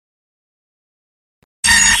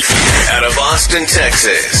out of Austin,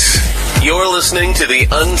 Texas. You're listening to the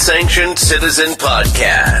Unsanctioned Citizen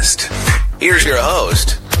Podcast. Here's your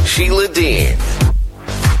host, Sheila Dean.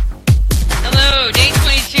 Hello, day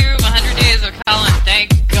 22, 100 days of Colin.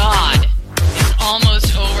 Thank God. It's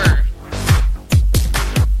almost over.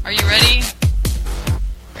 Are you ready?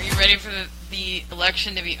 Are you ready for the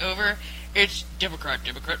election to be over? It's Democrat,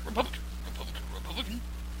 Republican,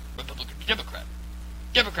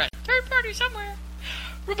 Democrat, third party somewhere.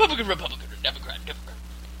 Republican, Democrat.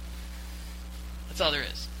 That's all there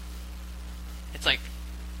is. It's like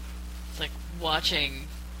watching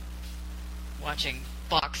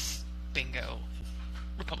Fox bingo.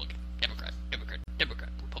 Republican, Democrat,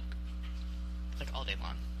 Republican. Like all day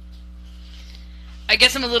long. I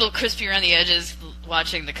guess I'm a little crispy around the edges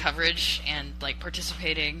watching the coverage and like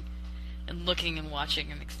participating and looking and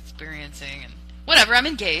watching and experiencing and whatever. I'm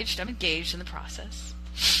engaged in the process.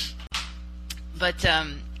 But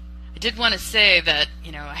I did want to say that,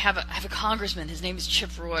 you know, I have a congressman. His name is Chip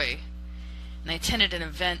Roy, and I attended an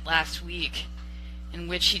event last week in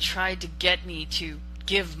which he tried to get me to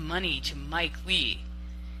give money to Mike Lee.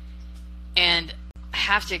 And I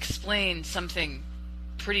have to explain something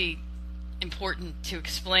pretty important to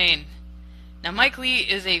explain. Now, Mike Lee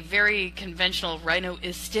is a very conventional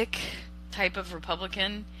rhinoistic type of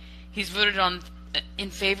Republican. He's voted in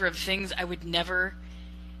favor of things I would never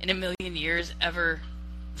in a million years ever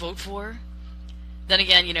vote for. Then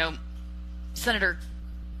again, you know, Senator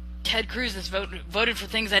Ted Cruz has voted for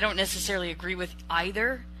things I don't necessarily agree with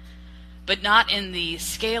either, but not in the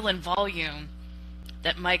scale and volume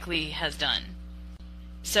that Mike Lee has done.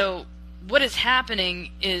 So what is happening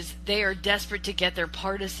is they are desperate to get their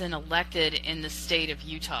partisan elected in the state of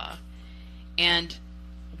Utah. And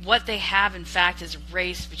what they have, in fact, is a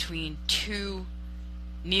race between two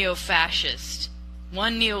neo-fascists,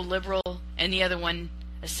 one neoliberal and the other one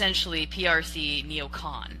essentially PRC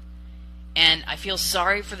neocon. And I feel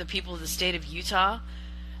sorry for the people of the state of Utah,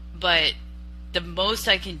 but the most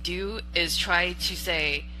I can do is try to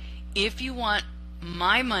say, if you want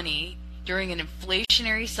my money during an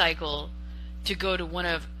inflationary cycle to go to one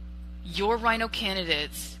of your rhino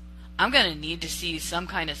candidates, I'm going to need to see some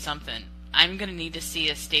kind of something. I'm going to need to see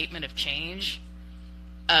a statement of change,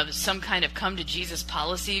 of some kind of come to Jesus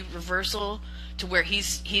policy reversal, to where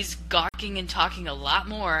he's gawking and talking a lot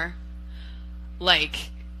more like,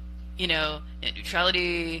 you know, net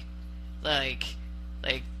neutrality, like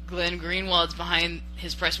Glenn Greenwald's behind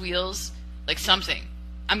his press wheels, like something.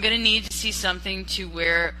 I'm going to need to see something to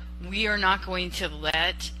where we are not going to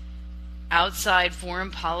let outside foreign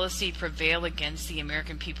policy prevail against the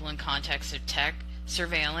American people in context of tech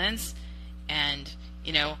surveillance and,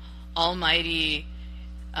 you know, almighty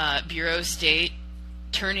Bureau of State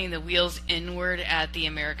turning the wheels inward at the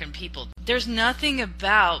American people. There's nothing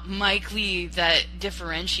about Mike Lee that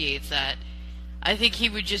differentiates that. I think he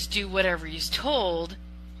would just do whatever he's told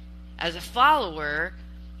as a follower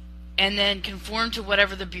and then conform to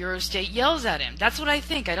whatever the Bureau of State yells at him. That's what I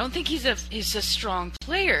think. I don't think he's a strong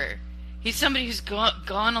player. He's somebody who's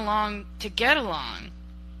gone along to get along.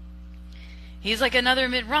 He's like another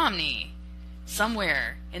Mitt Romney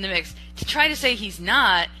somewhere in the mix. To try to say he's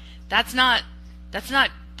not, that's not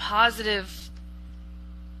positive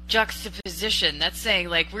juxtaposition. That's saying,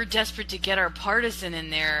 like, we're desperate to get our partisan in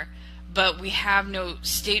there, but we have no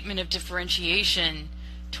statement of differentiation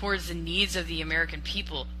towards the needs of the American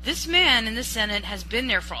people. This man in the Senate has been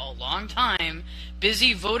there for a long time,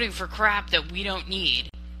 busy voting for crap that we don't need.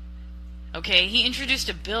 Okay, he introduced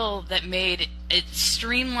a bill that made a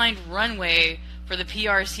streamlined runway for the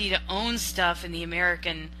PRC to own stuff in the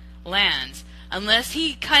American lands. Unless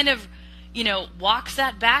he kind of, you know, walks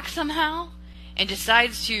that back somehow and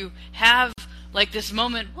decides to have like this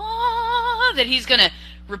moment that he's going to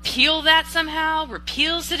repeal that somehow,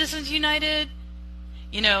 repeal Citizens United,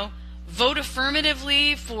 you know, vote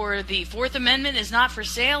affirmatively for the Fourth Amendment is not for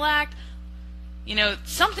sale act, you know,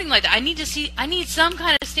 something like that. I need some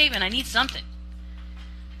kind of statement. I need something.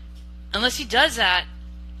 Unless he does that,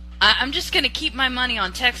 I'm just going to keep my money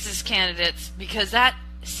on Texas candidates because that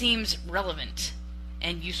seems relevant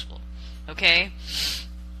and useful. Okay?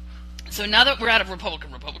 So now that we're out of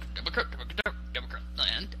Republican, Democrat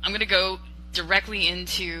land, I'm going to go directly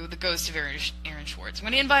into the ghost of Aaron Swartz. I'm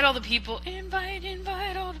going to invite all the people.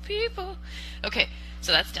 Invite all the people. Okay,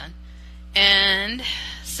 so that's done. And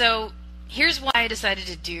so here's why I decided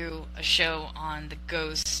to do a show on the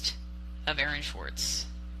ghost of Aaron Swartz.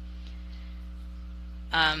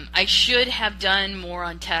 I should have done more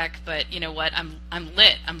on tech, but you know what? I'm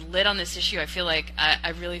lit. I'm lit on this issue. I feel like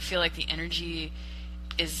I really feel like the energy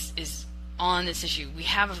is on this issue. We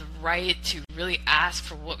have a right to really ask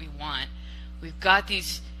for what we want. We've got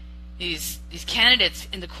these candidates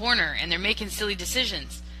in the corner, and they're making silly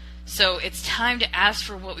decisions. So it's time to ask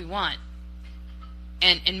for what we want,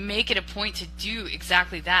 and make it a point to do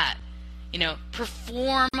exactly that.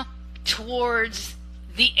 Perform towards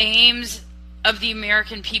the aims of the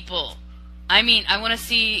American people. I mean, I want to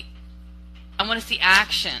see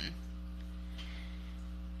action.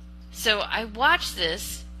 So I watched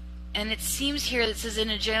this, and it seems here that it says, in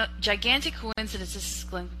a gigantic coincidence, this is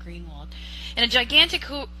Glenn Greenwald, in a gigantic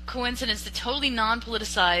coincidence that totally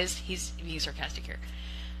non-politicized, he's being sarcastic here,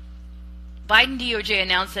 Biden DOJ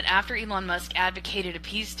announced that after Elon Musk advocated a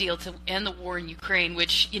peace deal to end the war in Ukraine,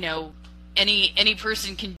 which, any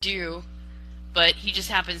person can do, but he just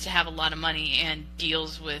happens to have a lot of money and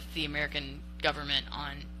deals with the American government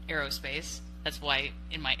on aerospace. That's why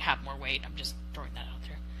it might have more weight. I'm just throwing that out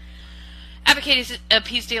there. Advocated a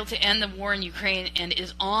peace deal to end the war in Ukraine and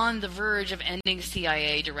is on the verge of ending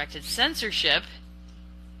CIA-directed censorship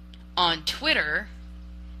on Twitter,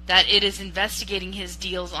 that it is investigating his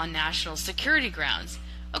deals on national security grounds.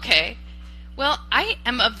 Okay, well, I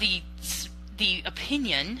am of the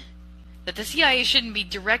opinion that the CIA shouldn't be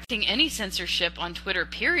directing any censorship on Twitter,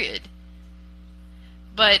 period.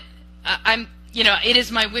 But it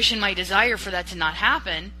is my wish and my desire for that to not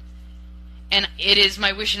happen. And it is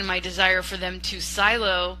my wish and my desire for them to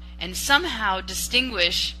silo and somehow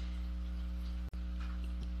distinguish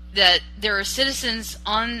that there are citizens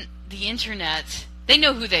on the internet. They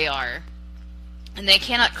know who they are, and they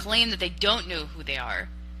cannot claim that they don't know who they are,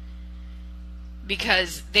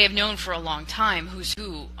 because they have known for a long time who's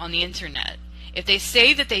who on the internet. If they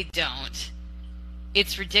say that they don't,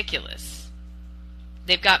 it's ridiculous.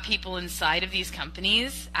 They've got people inside of these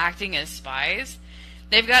companies acting as spies.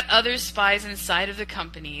 They've got other spies inside of the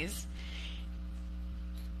companies.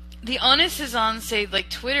 The onus is on, say, like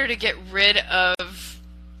Twitter, to get rid of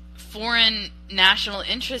foreign national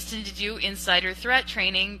interest and to do insider threat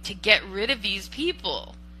training to get rid of these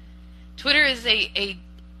people. Twitter is a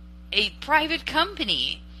private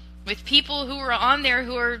company with people who are on there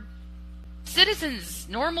who are citizens,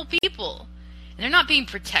 normal people. And they're not being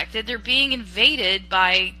protected. They're being invaded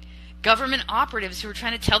by government operatives who are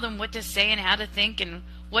trying to tell them what to say and how to think and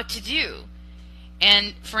what to do.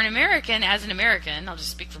 And for an American, as an American, I'll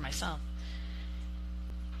just speak for myself,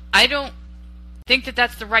 I don't think that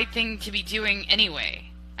that's the right thing to be doing anyway.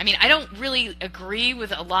 I mean, I don't really agree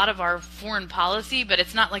with a lot of our foreign policy, but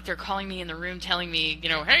it's not like they're calling me in the room telling me,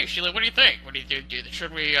 hey, Sheila, what do you think? What do you do?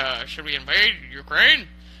 Should we invade Ukraine?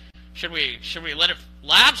 Should we let it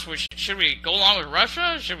lapse? Should we go along with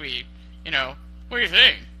Russia? Should we, what do you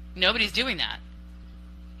think? Nobody's doing that.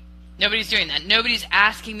 Nobody's doing that. Nobody's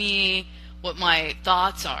asking me what my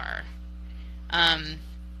thoughts are.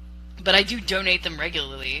 But I do donate them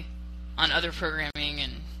regularly on other programming,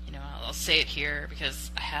 and I'll say it here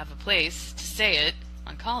because I have a place to say it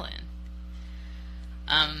on call-in.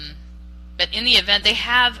 But in the event, they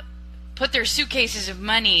have put their suitcases of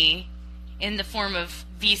money in the form of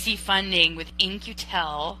VC funding with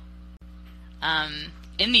In-Q-Tel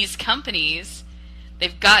in these companies.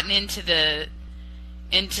 They've gotten into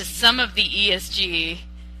some of the ESG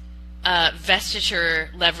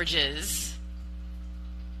vestiture leverages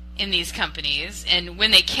in these companies, and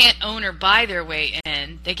when they can't own or buy their way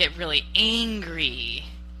in, they get really angry.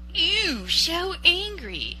 Ew, so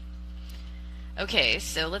angry. Okay,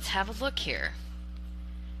 so let's have a look here.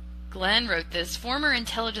 Glenn wrote this. Former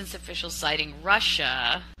intelligence officials citing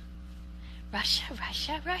Russia.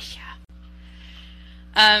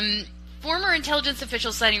 Former intelligence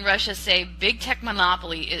officials citing Russia say big tech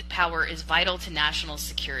monopoly power is vital to national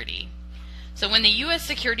security. So when the U.S.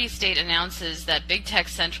 security state announces that big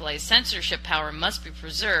tech's centralized censorship power must be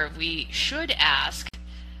preserved, we should ask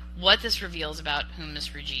what this reveals about whom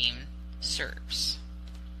this regime serves.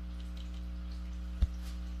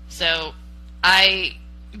 So I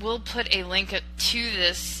will put a link to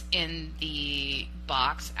this in the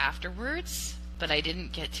box afterwards, but I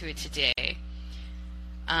didn't get to it today.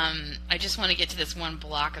 I just want to get to this one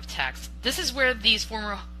block of text. This is where these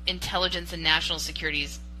former intelligence and national security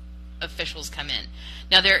officials come in.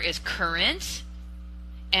 Now there is current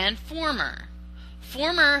and former.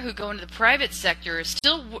 Former, who go into the private sector,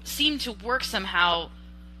 still seem to work somehow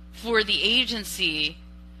for the agency,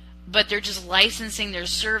 but they're just licensing their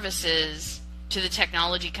services to the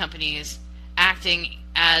technology companies, acting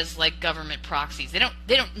as like government proxies. They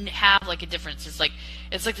don't have like a difference. It's like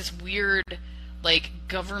this weird like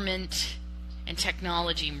government and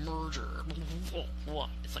technology merger.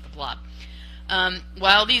 It's like a blob.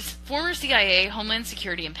 While these former CIA, Homeland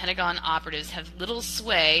Security, and Pentagon operatives have little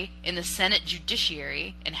sway in the Senate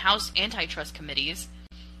Judiciary and House Antitrust Committees,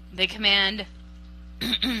 they command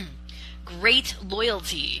great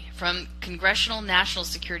loyalty from Congressional National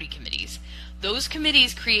Security Committees. Those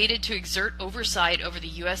committees created to exert oversight over the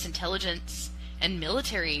U.S. intelligence and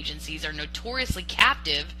military agencies are notoriously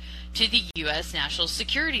captive to the U.S. national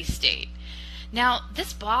security state. Now,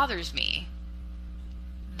 this bothers me,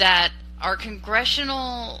 that our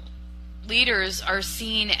congressional leaders are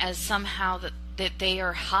seen as somehow that they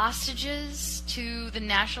are hostages to the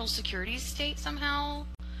national security state somehow,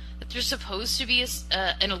 that they're supposed to be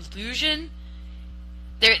an illusion.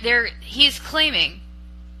 He's claiming,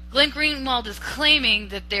 Glenn Greenwald is claiming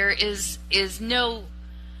that there is no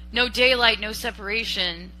daylight, no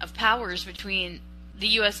separation of powers between the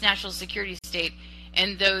U.S. national security state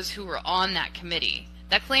and those who were on that committee.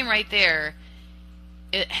 That claim right there,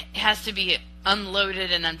 it has to be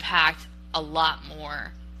unloaded and unpacked a lot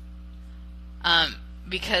more,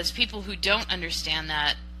 because people who don't understand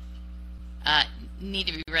that need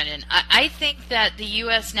to be read in. I think that the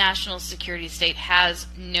U.S. national security state has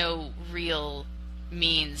no real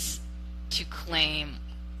means to claim,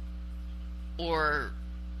 or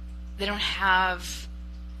they don't have,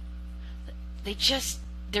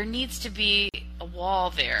 there needs to be a wall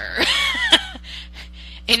there.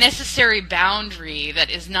 A necessary boundary that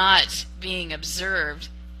is not being observed,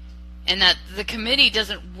 and that the committee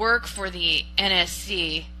doesn't work for the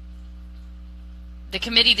NSC. The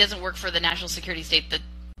committee doesn't work for the national security state. That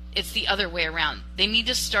it's the other way around. They need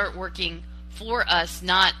to start working for us,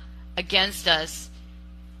 not against us,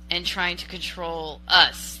 and trying to control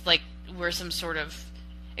us like we're some sort of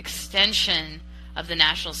extension of the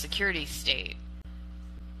national security state.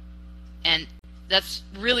 And that's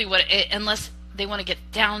really what unless they want to get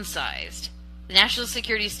downsized. The national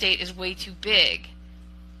security state is way too big.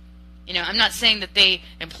 You know, I'm not saying that they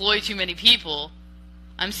employ too many people.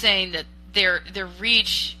 I'm saying that their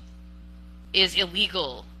reach is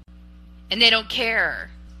illegal, and they don't care.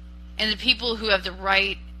 And the people who have the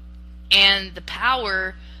right and the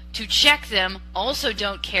power to check them also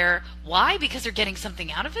don't care. Why? Because they're getting something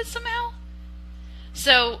out of it somehow.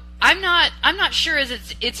 So I'm not sure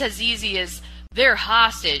it's as easy as they're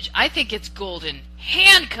hostage. I think it's golden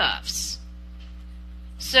handcuffs.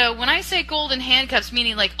 So when I say golden handcuffs,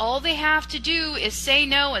 meaning like all they have to do is say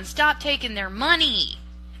no and stop taking their money.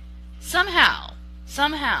 Somehow.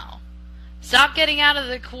 Stop getting out of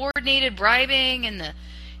the coordinated bribing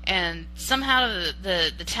and somehow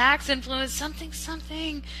the tax influence,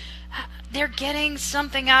 something. They're getting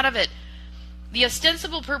something out of it. The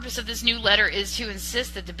ostensible purpose of this new letter is to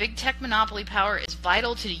insist that the big tech monopoly power is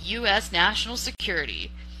vital to the U.S. national security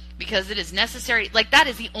because it is necessary. Like, that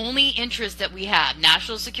is the only interest that we have.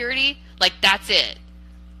 National security, like, that's it.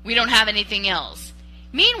 We don't have anything else.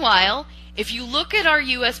 Meanwhile, if you look at our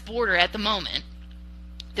U.S. border at the moment,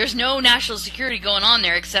 there's no national security going on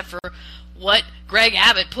there except for what Greg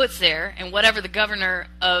Abbott puts there and whatever the governor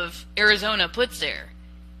of Arizona puts there.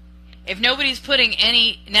 If nobody's putting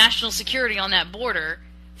any national security on that border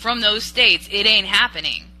from those states, it ain't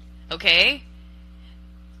happening. Okay?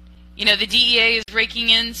 You know, the DEA is raking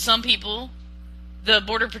in some people. The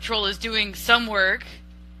Border Patrol is doing some work.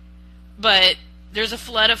 But there's a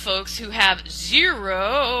flood of folks who have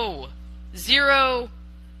zero.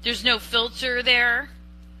 There's no filter there.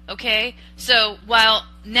 Okay? So while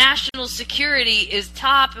national security is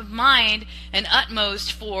top of mind and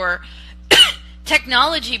utmost for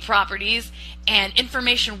technology properties and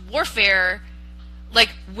information warfare, like,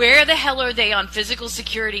 where the hell are they on physical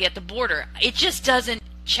security at the border? It just doesn't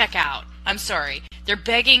check out. I'm sorry. They're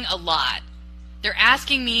begging a lot. They're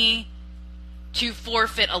asking me to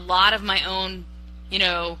forfeit a lot of my own,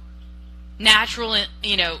 natural,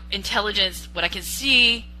 intelligence, what I can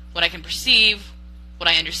see, what I can perceive, what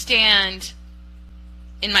I understand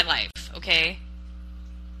in my life, okay?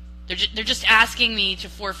 They're just asking me to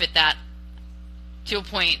forfeit that to a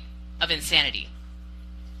point of insanity.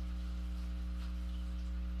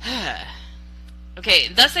 Okay,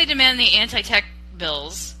 thus I demand the anti-tech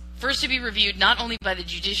bills first to be reviewed not only by the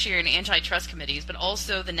Judiciary and Antitrust Committees, but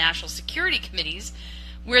also the National Security Committees,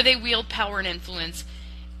 where they wield power and influence,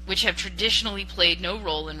 which have traditionally played no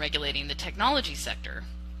role in regulating the technology sector.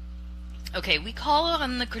 Okay, we call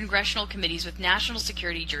on the congressional committees with national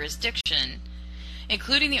security jurisdiction,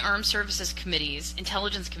 including the Armed Services Committees,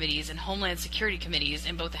 Intelligence Committees, and Homeland Security Committees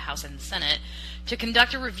in both the House and the Senate, to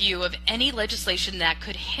conduct a review of any legislation that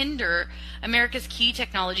could hinder America's key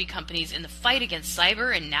technology companies in the fight against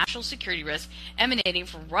cyber and national security risks emanating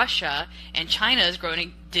from Russia and China's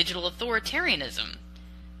growing digital authoritarianism.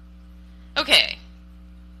 Okay,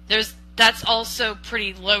 that's also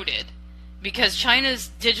pretty loaded, because China's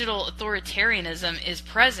digital authoritarianism is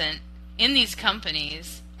present in these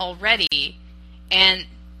companies already, and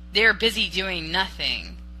they're busy doing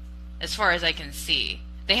nothing, as far as I can see.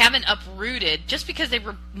 They haven't uprooted, just because they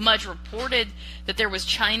Mudge reported that there was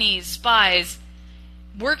Chinese spies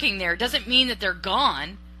working there, doesn't mean that they're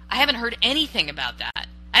gone. I haven't heard anything about that.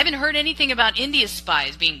 I haven't heard anything about India's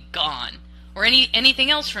spies being gone, or anything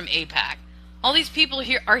else from APAC. All these people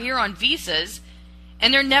here are here on visas,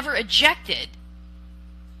 and they're never ejected.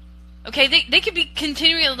 Okay, they could be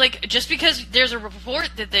continuing, like, just because there's a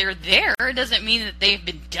report that they're there doesn't mean that they've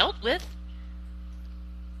been dealt with.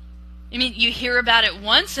 I mean, you hear about it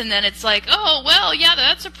once, and then it's like, oh, well, yeah,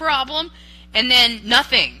 that's a problem, and then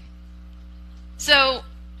nothing. So,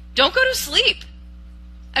 don't go to sleep.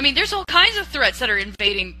 I mean, there's all kinds of threats that are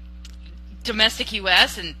invading domestic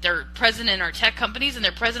U.S., and they're present in our tech companies, and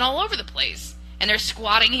they're present all over the place. And they're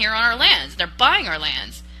squatting here on our lands. They're buying our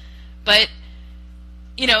lands. But,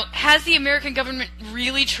 you know, has the American government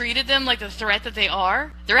really treated them like the threat that they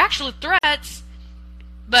are? They're actual threats,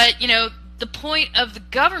 but, you know, the point of the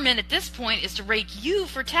government at this point is to rake you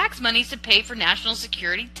for tax monies to pay for national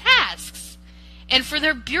security tasks and for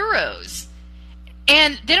their bureaus.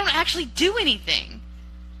 And they don't actually do anything.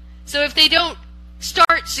 So if they don't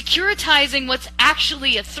start securitizing what's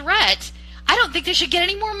actually a threat, I don't think they should get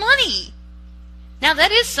any more money. Now,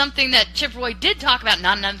 that is something that Chip Roy did talk about,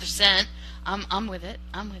 not another cent. I'm with it.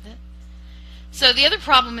 I'm with it. So the other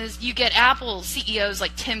problem is you get Apple CEOs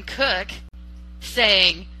like Tim Cook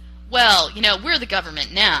saying, well, you know, we're the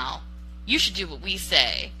government now. You should do what we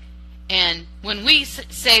say. And when we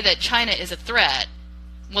say that China is a threat,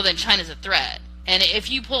 well, then China's a threat. And if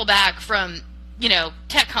you pull back from, you know,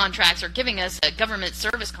 tech contracts or giving us a government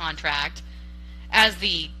service contract as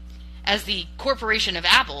the corporation of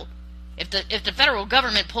Apple, if the federal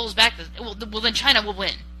government pulls back, well, then China will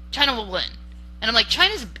win. China will win. And I'm like,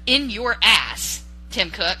 China's in your ass,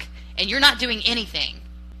 Tim Cook, and you're not doing anything.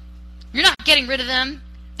 You're not getting rid of them.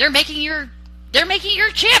 They're making your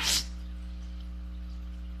chips.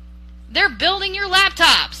 They're building your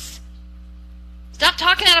laptops. Stop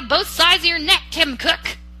talking out of both sides of your neck, Tim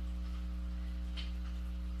Cook.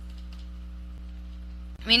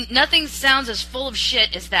 I mean, nothing sounds as full of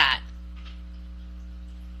shit as that.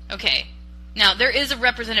 Okay, now there is a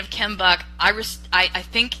Representative Ken Buck. I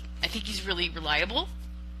think he's really reliable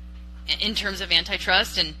in terms of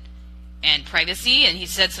antitrust and privacy, and he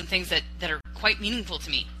said some things that are quite meaningful to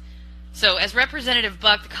me. So, as Representative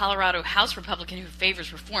Buck, the Colorado House Republican who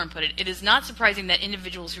favors reform, put it, it is not surprising that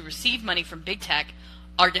individuals who receive money from big tech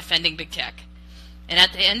are defending big tech. And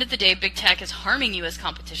at the end of the day, big tech is harming U.S.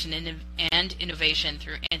 competition and innovation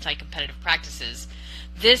through anti-competitive practices.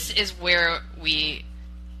 This is where we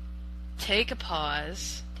take a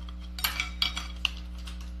pause,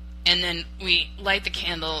 and then we light the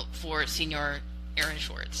candle for Senior Aaron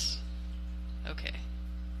Swartz. Okay.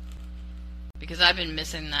 Because I've been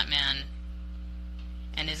missing that man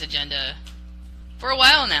and his agenda for a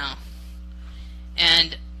while now.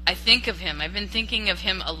 And I think of him. I've been thinking of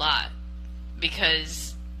him a lot.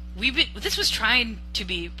 Because this was trying to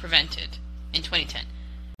be prevented in 2010.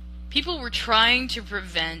 People were trying to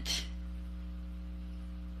prevent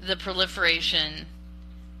the proliferation,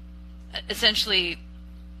 essentially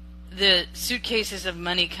the suitcases of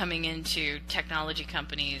money coming into technology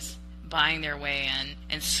companies, buying their way in,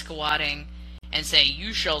 and squatting and saying,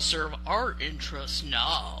 you shall serve our interests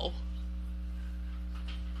now.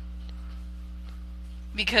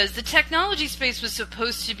 Because the technology space was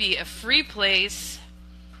supposed to be a free place.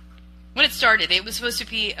 When it started, it was supposed to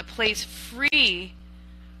be a place free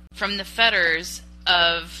from the fetters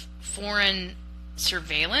of foreign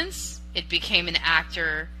surveillance. It became an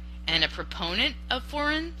actor and a proponent of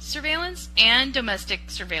foreign surveillance and domestic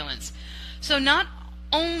surveillance. So not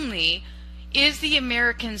only is the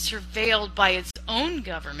American surveilled by its own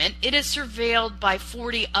government, it is surveilled by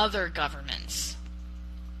 40 other governments.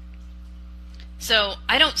 So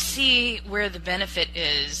I don't see where the benefit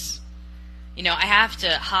is. You know, I have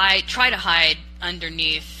to try to hide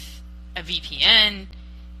underneath a VPN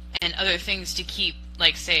and other things to keep,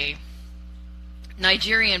 like, say,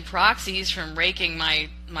 Nigerian proxies from raking my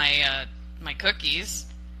cookies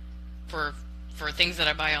for things that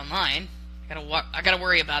I buy online. I gotta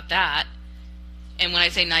worry about that. And when I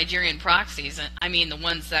say Nigerian proxies, I mean the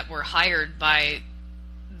ones that were hired by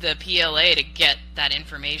the PLA to get that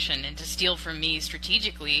information and to steal from me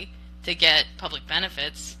strategically to get public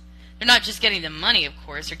benefits. They're not just getting the money, of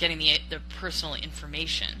course, they're getting the personal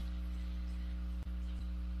information.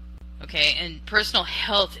 Okay, and personal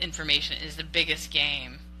health information is the biggest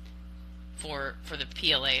game for the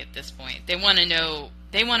PLA at this point. They want to know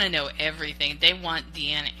everything. They want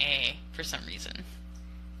DNA for some reason.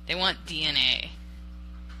 They want DNA.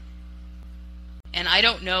 And I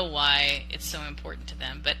don't know why it's so important to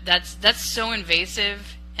them, but that's so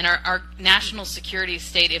invasive. And our national security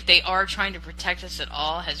state, if they are trying to protect us at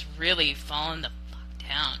all, has really fallen the fuck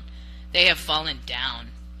down. They have fallen down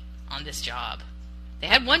on this job. They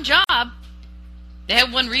had one job. They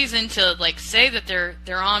had one reason to say that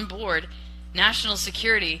they're on board. National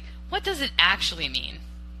security. What does it actually mean?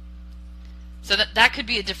 So that could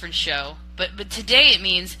be a different show. But today it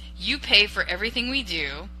means you pay for everything we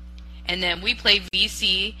do, and then we play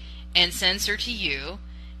VC and censor to you,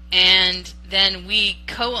 and then we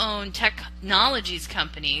co-own technologies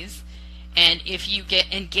companies, and if you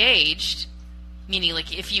get engaged, meaning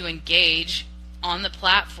if you engage on the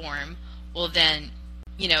platform, well then,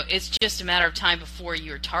 it's just a matter of time before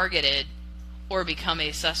you're targeted or become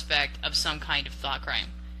a suspect of some kind of thought crime.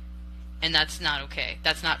 And that's not okay.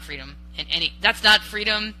 That's not freedom that's not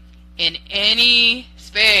freedom in any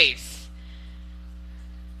space.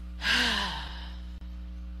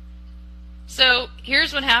 So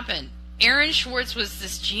here's what happened. Aaron Swartz was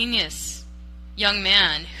this genius young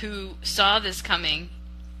man who saw this coming.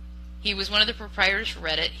 He was one of the proprietors for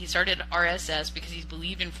Reddit. He started RSS because he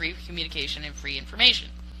believed in free communication and free information.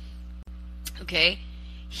 Okay?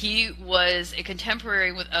 He was a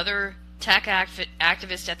contemporary with other tech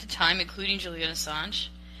activists at the time, including Julian Assange.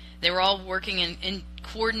 They were all working in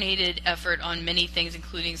coordinated effort on many things,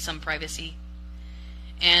 including some privacy.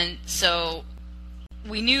 And so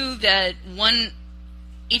we knew that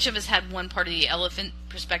each of us had one part of the elephant,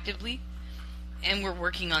 prospectively, and we're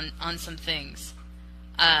working on some things.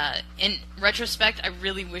 In retrospect, I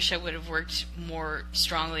really wish I would have worked more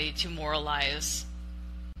strongly to moralize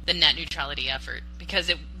the net neutrality effort, because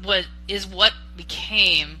it is what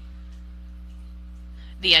became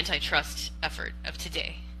the antitrust effort of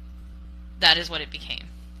today. That is what it became.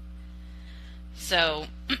 So,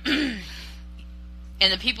 and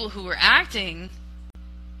the people who were acting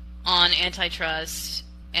on antitrust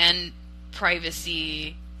and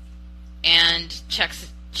privacy and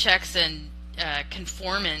checks and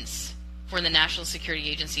conformance for the national security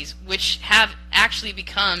agencies, which have actually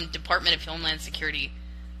become Department of Homeland Security,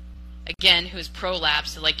 again, who is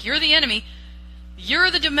prolapsed. You're the enemy. You're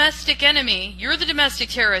the domestic enemy. You're the domestic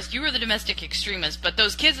terrorist. You are the domestic extremist. But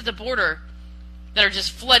those kids at the border that are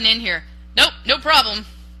just flooding in here, nope, no problem.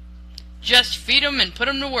 Just feed them and put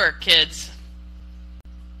them to work, kids.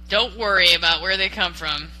 Don't worry about where they come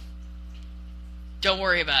from. Don't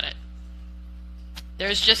worry about it.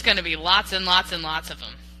 There's just going to be lots and lots and lots of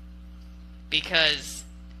them. Because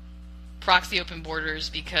proxy open borders,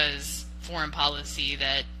 because foreign policy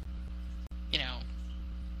that,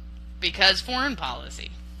 because foreign policy.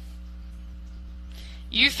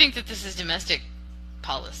 You think that this is domestic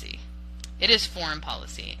policy. It is foreign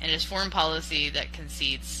policy. And it is foreign policy that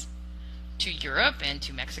concedes to Europe and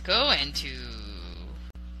to Mexico and to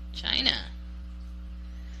China.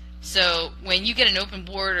 So when you get an open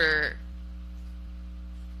border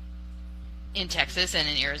in Texas and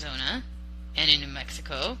in Arizona and in New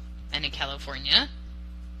Mexico and in California,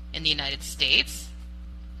 in the United States,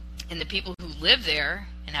 and the people who live there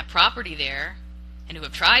and have property there and who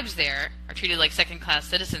have tribes there are treated like second-class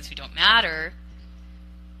citizens who don't matter,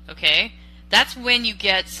 okay? That's when you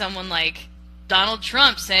get someone like Donald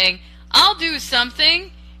Trump saying, I'll do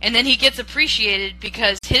something, and then he gets appreciated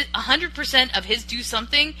because 100% of his do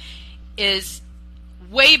something is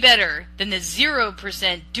way better than the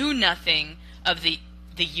 0% do nothing of the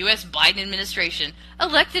U.S. Biden administration.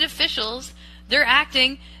 Elected officials, they're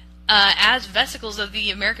acting as vesicles of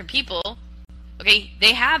the American people. Okay,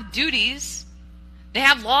 they have duties. They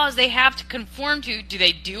have laws they have to conform to. Do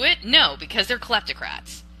they do it? No, because they're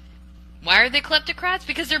kleptocrats. Why are they kleptocrats?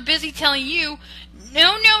 Because they're busy telling you,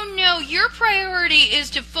 no, your priority is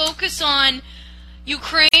to focus on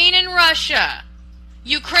Ukraine and Russia.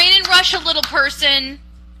 Ukraine and Russia, little person.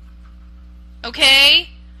 Okay?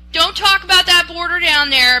 Don't talk about that border down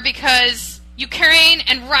there because Ukraine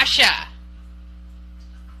and Russia.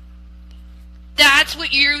 That's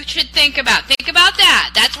what you should think about. Think about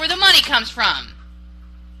that. That's where the money comes from.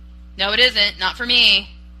 No, it isn't. Not for me.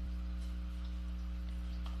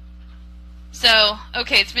 So,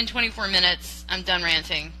 okay, it's been 24 minutes. I'm done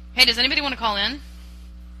ranting. Hey, does anybody want to call in?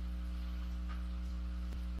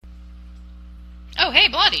 Oh, hey,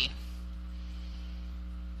 Bloody.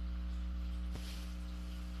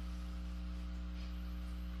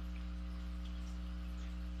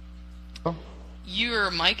 Oh. Your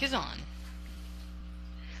mic is on.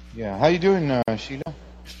 Yeah, how you doing, Sheila?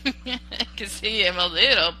 can see him a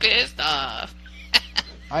little pissed off.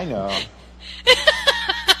 I know.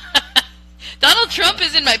 Donald Trump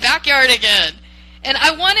is in my backyard again. And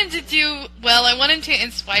I want him to do well. I want him to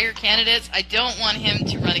inspire candidates. I don't want him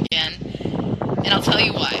to run again. And I'll tell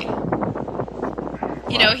you why.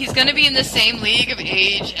 You know, he's going to be in the same league of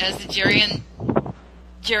age as the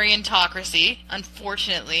gerontocracy,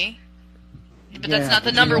 unfortunately. But that's not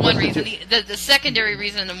the number one reason. The secondary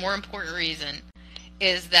reason, the more important reason,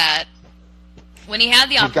 is that when he had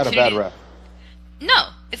the opportunity... He's got a bad rep. No,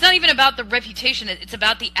 it's not even about the reputation. It's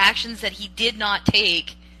about the actions that he did not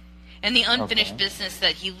take and the unfinished business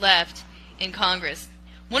that he left in Congress.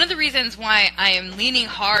 One of the reasons why I am leaning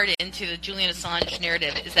hard into the Julian Assange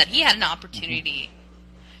narrative is that he had an opportunity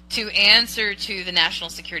to answer to the national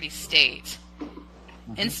security state.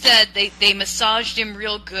 Instead, they massaged him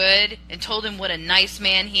real good and told him what a nice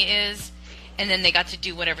man he is, and then they got to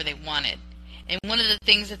do whatever they wanted. And one of the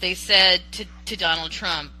things that they said to Donald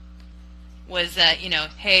Trump was that, you know,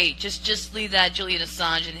 hey, just leave that Julian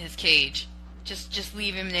Assange in his cage. Just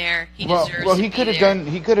leave him there. He deserves to be there.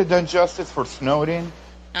 He could have done justice for Snowden,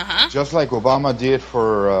 just like Obama did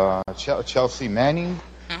for Chelsea Manning,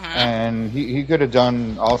 and he could have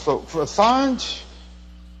done also for Assange.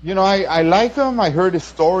 You know, I like him. I heard his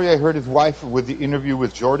story. I heard his wife with the interview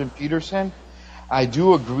with Jordan Peterson. I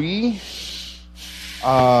do agree.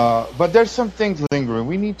 But there's some things lingering.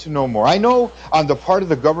 We need to know more. I know on the part of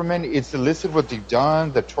the government, it's illicit what they've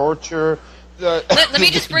done, the torture. Let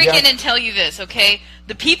me just break in and tell you this, okay?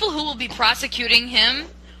 The people who will be prosecuting him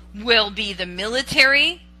will be the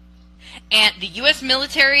military, and the U.S.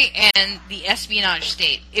 military, and the espionage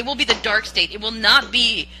state. It will be the dark state. It will not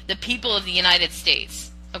be the people of the United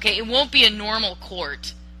States, okay? It won't be a normal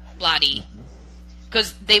court, bloody,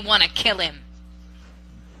 because they want to kill him.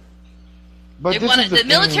 But the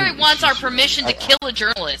military wants our permission to kill a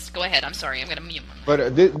journalist. Go ahead. I'm sorry. I'm going to mute my mic.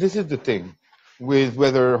 But this is the thing. With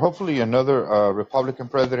whether hopefully another Republican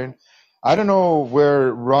president, I don't know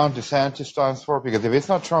where Ron DeSantis stands for, because if it's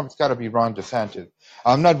not Trump, it's got to be Ron DeSantis.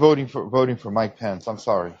 I'm not voting for Mike Pence. I'm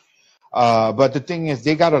sorry. But the thing is,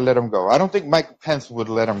 they got to let him go. I don't think Mike Pence would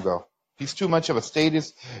let him go. He's too much of a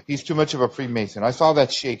statist. He's too much of a Freemason. I saw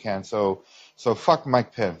that shake hand. So fuck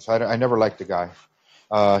Mike Pence. I never liked the guy.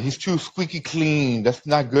 He's too squeaky clean. That's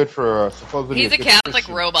not good for supposedly. He's a Catholic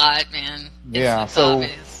Christian robot, man. It's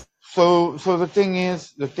obvious. So the thing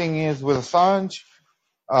is with Assange,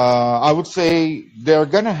 I would say they're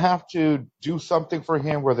gonna have to do something for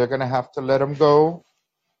him where they're gonna have to let him go,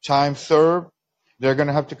 time served. They're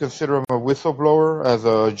gonna have to consider him a whistleblower as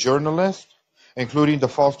a journalist, including the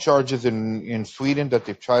false charges in Sweden that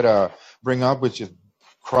they've tried to bring up, which is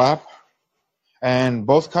crap. And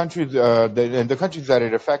both countries, the countries that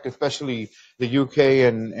it affects, especially the UK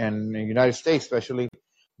and the United States, especially.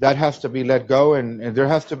 That has to be let go, and there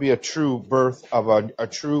has to be a true birth of a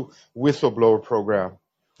true whistleblower program.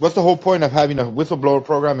 What's the whole point of having a whistleblower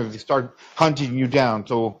program if they start hunting you down?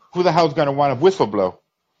 So who the hell's going to want to whistleblow?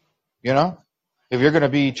 You know? If you're going to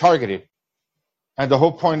be targeted. And the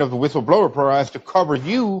whole point of the whistleblower program is to cover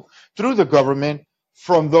you through the government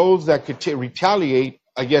from those that could retaliate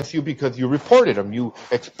against you because you reported them, you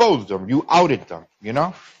exposed them, you outed them, you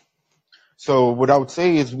know? So what I would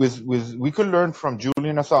say is we could learn from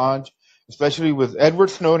Julian Assange, especially with Edward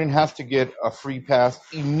Snowden has to get a free pass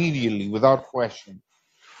immediately, without question.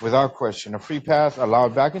 Without question. A free pass,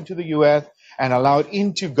 allowed back into the U.S. and allowed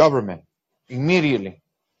into government immediately.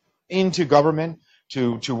 Into government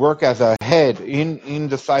to work as a head in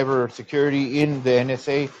the cyber security, in the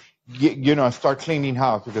NSA, start cleaning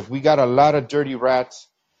house, because we got a lot of dirty rats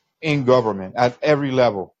in government at every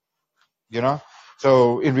level, you know?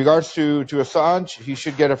 So in regards to Assange, he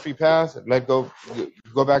should get a free pass, go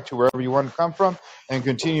back to wherever you want to come from, and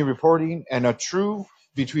continue reporting. And a true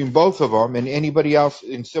between both of them and anybody else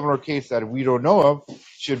in similar case that we don't know of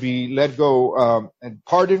should be let go and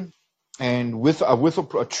pardoned, and with a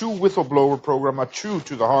true whistleblower program, a true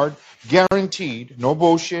to the heart, guaranteed, no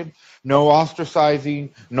bullshit, no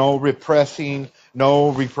ostracizing, no repressing,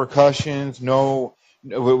 no repercussions, no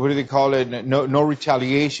what do they call it? No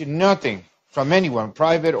retaliation, nothing. From anyone,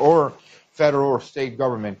 private or federal or state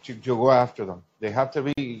government, to go after them. They have to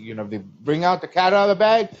be, they bring out the cat out of the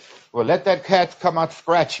bag, well, let that cat come out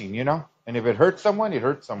scratching, And if it hurts someone, it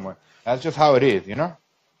hurts someone. That's just how it is,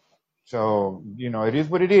 So, it is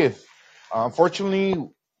what it is. Unfortunately,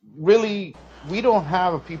 really, we don't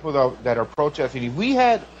have people that are protesting. If we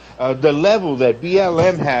had the level that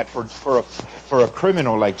BLM had for a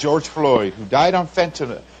criminal like George Floyd, who died on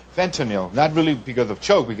fentanyl, not really because of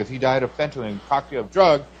choke, because he died of fentanyl and cocktail of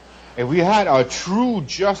drug. If we had a true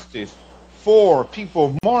justice for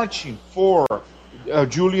people marching for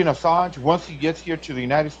Julian Assange. Once he gets here to the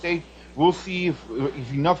United States, we'll see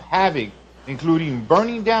if enough havoc, including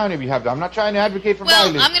burning down if you have to. I'm not trying to advocate for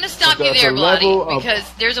violence. Well, I'm going to stop you there, Vladi,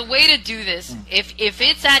 because there's a way to do this. If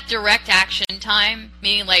it's at direct action time,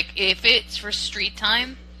 meaning like if it's for street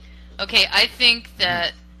time, okay, I think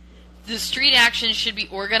that the street action should be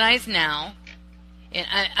organized now. And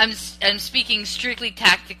I'm speaking strictly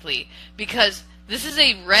tactically, because this is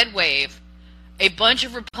a red wave. A bunch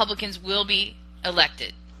of Republicans will be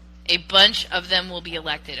elected. A bunch of them will be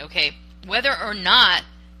elected, okay? Whether or not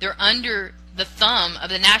they're under the thumb of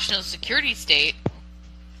the national security state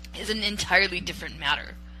is an entirely different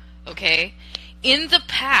matter, okay? In the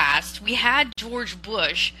past, we had George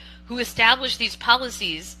Bush, who established these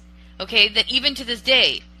policies, okay, that even to this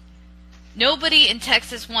day, nobody in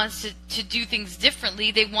Texas wants to do things differently.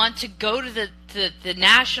 They want to go to the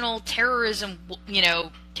national terrorism,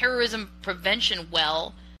 terrorism prevention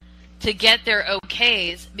well to get their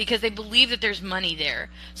okays, because they believe that there's money there.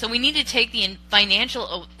 So we need to take the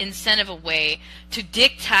financial incentive away to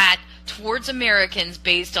dictate towards Americans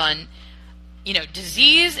based on,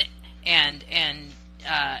 disease and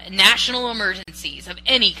national emergencies of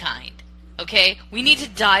any kind. Okay, we need to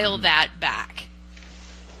dial that back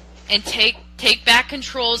and take back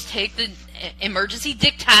controls. Take the emergency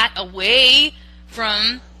diktat away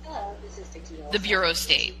from the bureau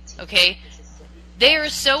state. Okay. They are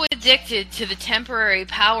so addicted to the temporary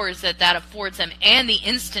powers that affords them and the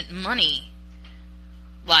instant money,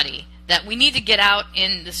 Vladi, that we need to get out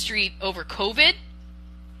in the street over COVID.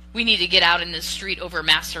 We need to get out in the street over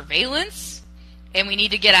mass surveillance. And we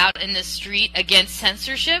need to get out in the street against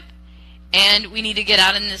censorship. And we need to get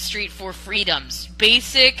out in the street for freedoms.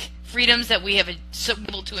 Basic freedoms that we have been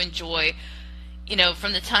able to enjoy,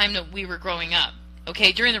 from the time that we were growing up.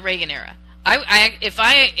 Okay, during the Reagan era. If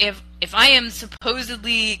I am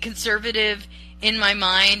supposedly conservative in my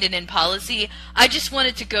mind and in policy, I just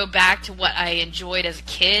wanted to go back to what I enjoyed as a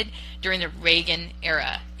kid during the Reagan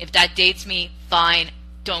era. If that dates me, fine,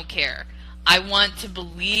 don't care. I want to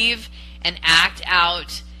believe and act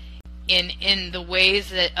out in the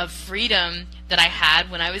ways of freedom that I had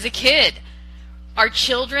when I was a kid. Our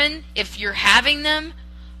children, if you're having them,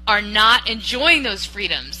 are not enjoying those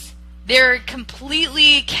freedoms. They're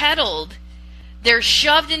completely kettled. They're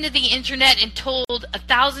shoved into the internet and told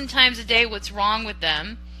 1,000 times a day what's wrong with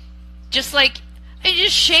them. Just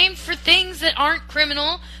shamed for things that aren't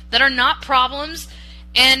criminal, that are not problems,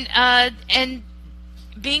 and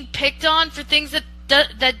being picked on for things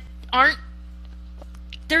that aren't.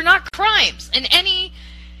 They're not crimes in any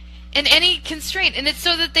constraint, and it's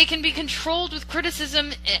so that they can be controlled with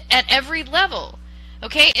criticism at every level.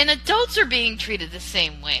 Okay, and adults are being treated the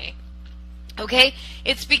same way. Okay,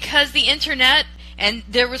 it's because the internet, and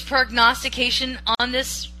there was prognostication on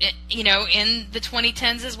this, in the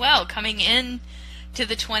 2010s as well, coming in to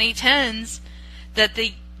the 2010s, that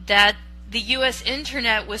the U.S.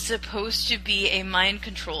 internet was supposed to be a mind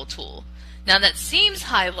control tool. Now that seems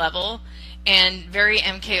high level and very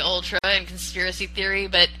MK Ultra and conspiracy theory,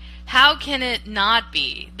 but how can it not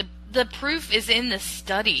be? The proof is in the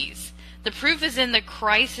studies. The proof is in the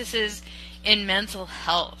crises in mental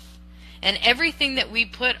health. And everything that we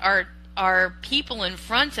put our people in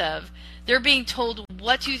front of, they're being told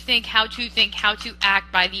what to think, how to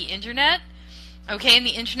act by the internet. Okay, and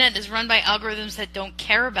the internet is run by algorithms that don't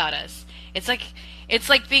care about us. It's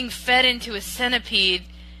like being fed into a centipede,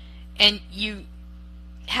 and you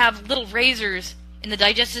have little razors in the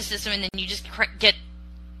digestive system, and then you just get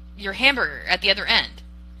your hamburger at the other end.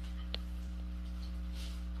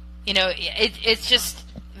 It's just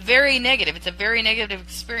very negative. It's a very negative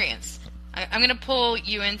experience. I'm going to pull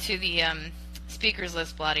you into the speakers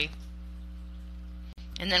list, Vladi.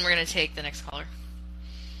 And then we're going to take the next caller.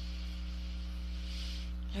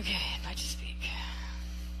 Okay, invite to speak.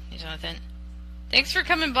 Hey, Jonathan. Thanks for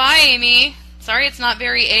coming by, Amy. Sorry it's not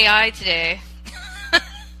very AI today. Going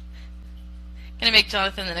to make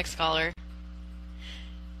Jonathan the next caller.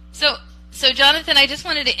 So Jonathan, I just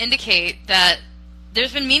wanted to indicate that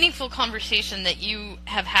there's been meaningful conversation that you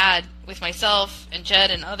have had with myself and Jed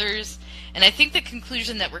and others. And I think the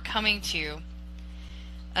conclusion that we're coming to,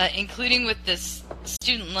 including with this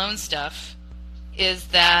student loan stuff, is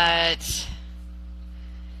that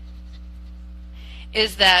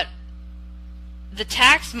the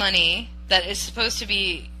tax money that is supposed to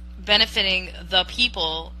be benefiting the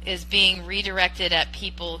people is being redirected at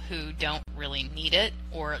people who don't really need it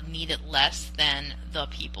or need it less than the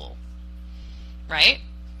people. Right?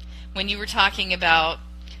 When you were talking about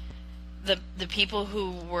the people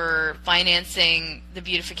who were financing the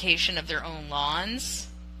beautification of their own lawns,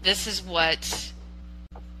 this is what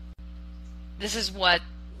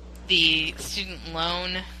the student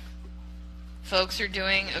loan folks are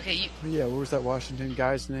doing. Okay, Yeah, what was that Washington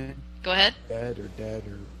guy's name? go ahead. Dead or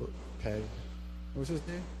Peg? What was his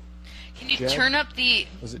name? Can you Jed? turn up the...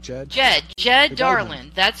 Was it Jed? Jed The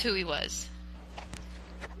Darlin. That's who he was.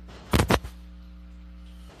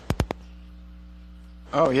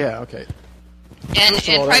 Oh, yeah, okay. And First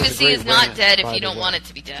of all, that was a privacy great is not rant, dead if by you the don't way. want it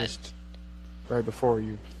to be dead. Just right before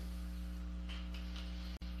you...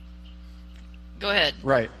 Go ahead.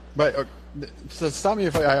 Right. But so stop me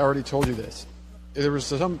if I already told you this. There was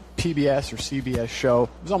some PBS or CBS show.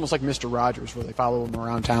 It was almost like Mr. Rogers, where they follow him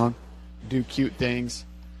around town, do cute things.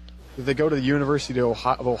 They go to the University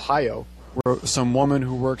of Ohio, where some woman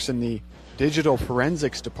who works in the digital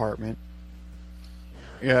forensics department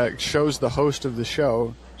shows the host of the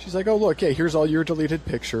show. She's like, "Oh, look, hey, here's all your deleted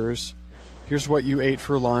pictures. Here's what you ate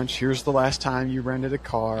for lunch. Here's the last time you rented a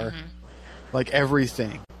car." Mm-hmm. Like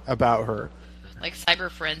everything about her Like cyber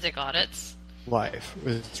forensic audits. life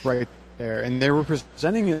was right there, and they were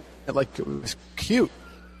presenting it like it was cute.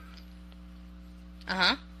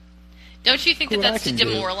 Uh-huh. Don't you think Look that what that's I to can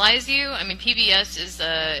do. demoralize you? I mean, PBS is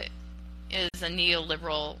a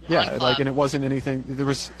neoliberal Yeah, club. like, and it wasn't anything.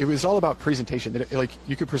 It was all about presentation. That like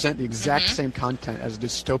you could present the exact same content as a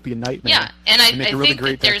dystopian nightmare. Yeah, and I make a think really that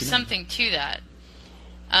great there's documentary. something to that.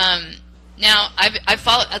 Now I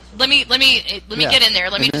follow. Let me Yeah. get in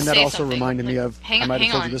there. Let me and just then say that also something. reminded me of. Hang I on, might have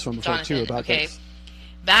hang told on, you this one before Jonathan. too about Okay. this.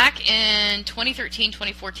 Back in 2013,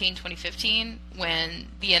 2014, 2015, when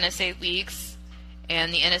the NSA leaks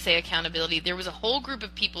and the NSA accountability, there was a whole group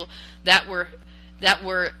of people that were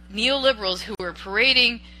neoliberals who were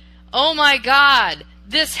parading, "Oh my God,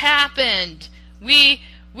 this happened. The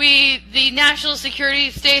national security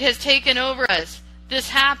state has taken over us. This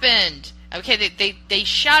happened." Okay, they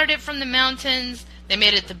shouted it from the mountains. They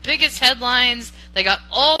made it the biggest headlines. They got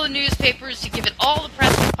all the newspapers to give it all the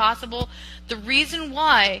press as possible. The reason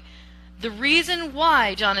why,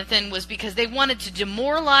 Jonathan, was because they wanted to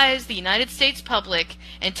demoralize the United States public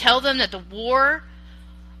and tell them that the war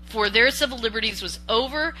for their civil liberties was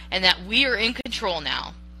over and that we are in control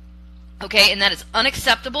now. Okay, and that is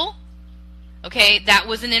unacceptable. Okay, that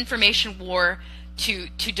was an information war to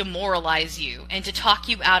demoralize you and to talk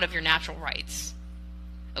you out of your natural rights.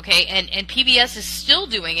 Okay, and PBS is still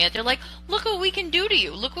doing it. They're like, "Look what we can do to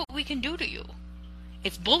you. Look what we can do to you."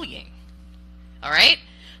 It's bullying. All right?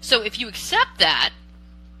 So if you accept that,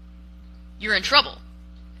 you're in trouble.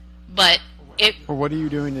 But Well, what are you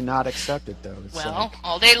doing to not accept it though? It's well, like,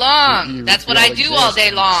 all day long. That's what I do all day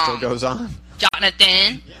It long. still goes on.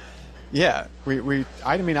 Jonathan. Yeah,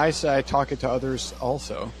 I talk it to others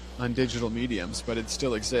also on digital mediums, but it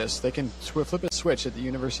still exists. They can flip a switch at the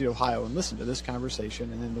University of Ohio and listen to this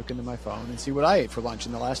conversation and then look into my phone and see what I ate for lunch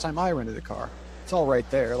and the last time I rented a car. It's all right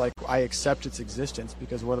there. Like, I accept its existence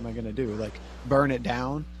because what am I going to do? Like, burn it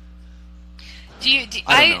down? I don't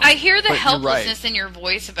know, I hear the but you're helplessness right. in your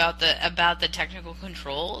voice about the technical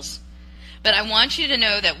controls, but I want you to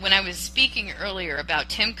know that when I was speaking earlier about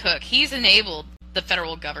Tim Cook, he's enabled the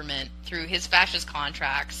federal government through his fascist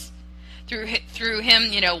contracts, through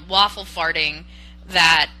him, waffle farting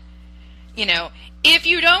that, if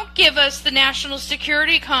you don't give us the national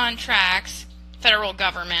security contracts, federal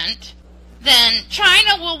government, then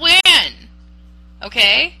China will win.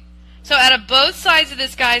 Okay? So out of both sides of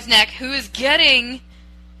this guy's neck, who is getting...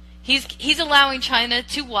 He's allowing China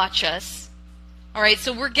to watch us. Alright,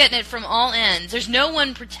 so we're getting it from all ends. There's no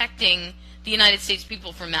one protecting the United States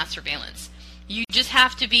people from mass surveillance. You just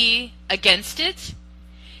have to be against it.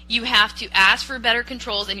 You have to ask for better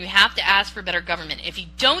controls, and you have to ask for better government. If you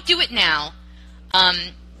don't do it now,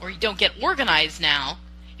 or you don't get organized now,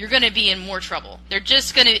 you're going to be in more trouble. They're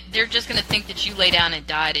just going to think that you lay down and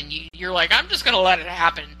died, and you're like, I'm just going to let it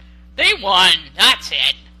happen. They won. That's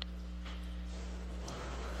it.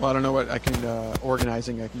 Well, I don't know what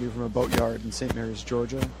organizing I can do from a boatyard in St. Mary's,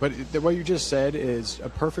 Georgia. But what you just said is a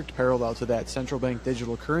perfect parallel to that central bank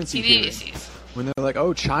digital currency hearing. CBDCs. When they're like,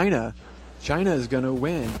 oh, China is going to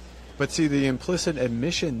win. But see, the implicit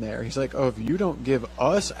admission there, he's like, oh, if you don't give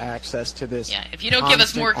us access to this if you don't give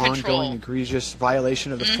us more constant, control, ongoing, egregious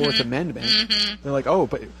violation of the Fourth Amendment, they're like, oh,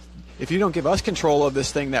 but if you don't give us control of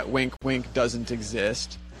this thing that wink, wink doesn't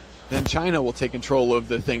exist, then China will take control of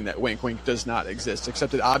the thing that wink, wink does not exist,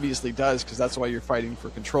 except it obviously does, because that's why you're fighting for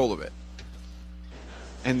control of it.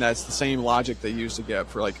 And that's the same logic they use to get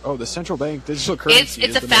for, like, oh, the central bank digital currency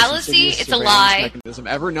it's is a the most fallacy, insidious it's a surveillance lie. mechanism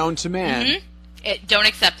ever known to man. Don't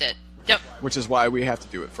accept it. Don't. Which is why we have to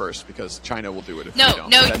do it first, because China will do it if we No. don't.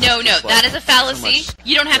 That's just That like is a so fallacy. much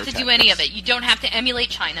You don't have to their do any of tactics. it. You don't have to emulate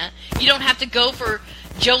China. You don't have to go for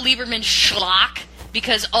Joe Lieberman schlock,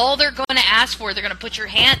 because all they're going to ask for, they're going to put their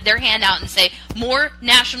hand out and say, more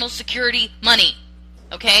national security money.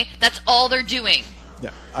 Okay? That's all they're doing.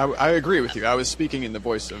 Yeah, I agree with you. I was speaking in the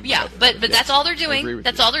voice of... Yeah, but that's all they're doing.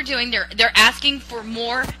 That's all they're doing. They're asking for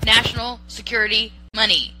more national security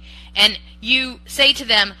money. And you say to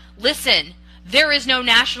them, listen, there is no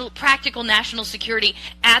practical national security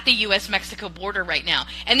at the U.S.-Mexico border right now.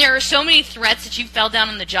 And there are so many threats that you fell down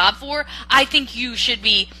on the job for, I think you should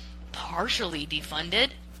be partially defunded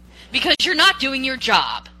because you're not doing your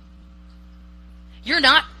job. You're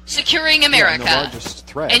not securing America. Yeah, and the largest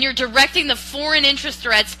threat. And you're directing the foreign interest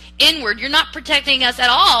threats inward. You're not protecting us at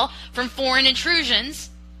all from foreign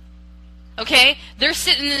intrusions. Okay? They're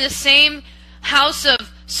sitting in the same house of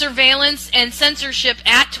surveillance and censorship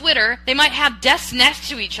at Twitter. They might have desks next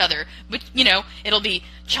to each other. But, it'll be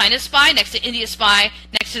China spy next to India spy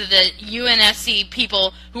next to the UNSC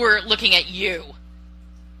people who are looking at you.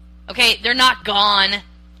 Okay? They're not gone,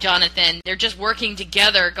 Jonathan. They're just working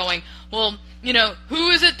together going, well, who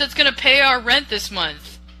is it that's going to pay our rent this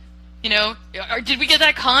month? Did we get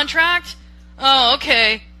that contract? Oh,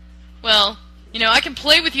 okay. Well, I can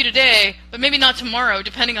play with you today, but maybe not tomorrow,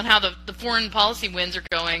 depending on how the foreign policy winds are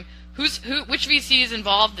going. Which VC is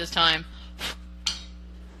involved this time?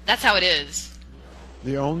 That's how it is.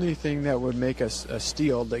 The only thing that would make us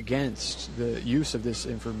steeled against the use of this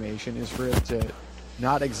information is for it to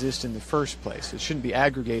not exist in the first place. It shouldn't be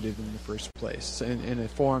aggregated in the first place in a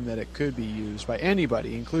form that it could be used by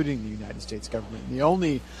anybody, including the United States government. And the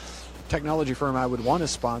only technology firm I would want to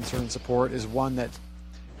sponsor and support is one that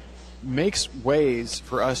makes ways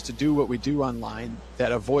for us to do what we do online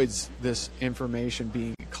that avoids this information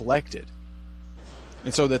being collected.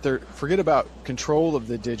 And so that forget about control of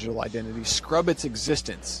the digital identity, scrub its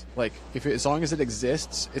existence. Like, as long as it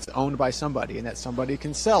exists, it's owned by somebody, and that somebody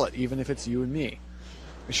can sell it, even if it's you and me.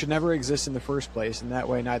 It should never exist in the first place, and that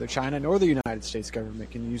way neither China nor the United States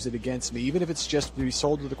government can use it against me, even if it's just to be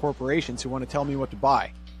sold to the corporations who want to tell me what to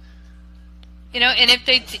buy. And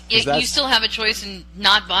if you still have a choice in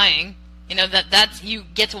not buying, that's you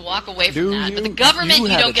get to walk away from that. But the government you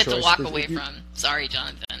don't get to walk away from. Sorry,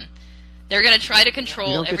 Jonathan. They're going to try to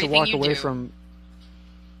control everything you do. You don't get to walk away from...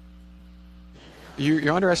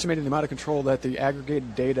 You're underestimating the amount of control that the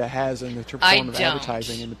aggregated data has in the form of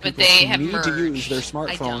advertising, and the people who need to use their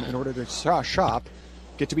smartphone in order to shop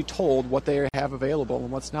get to be told what they have available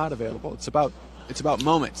and what's not available. It's about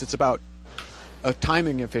moments. It's about a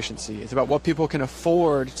timing efficiency. It's about what people can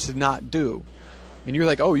afford to not do. And you're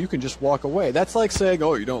like, oh, you can just walk away. That's like saying,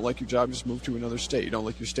 oh, you don't like your job, just move to another state. You don't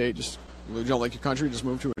like your state, you don't like your country, just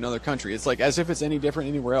move to another country. It's like as if it's any different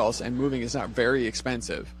anywhere else, and moving is not very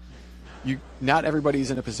expensive. Not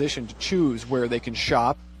everybody's in a position to choose where they can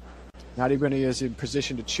shop. Not everybody is in a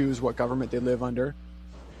position to choose what government they live under.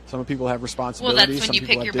 Some people have responsibilities. Well, that's when you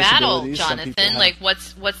pick your battle, Jonathan. Like,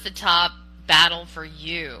 what's the top battle for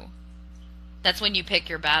you? That's when you pick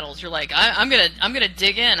your battles. You're like, I'm gonna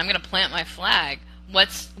dig in. I'm gonna plant my flag.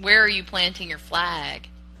 Where are you planting your flag?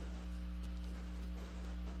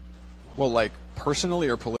 Well, like personally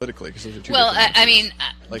or politically, because those are two. Well, different I mean,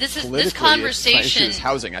 like this conversation is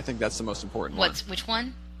housing. I think that's the most important one. Which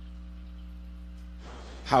one?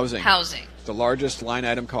 Housing. Housing. The largest line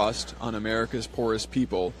item cost on America's poorest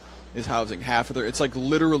people is housing. Half of it's like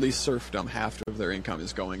literally serfdom. Half of their income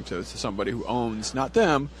is going to somebody who owns, not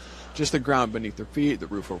them, just the ground beneath their feet, the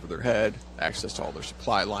roof over their head, access to all their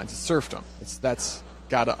supply lines. It's serfdom. That's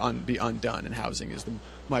got to be undone, and housing is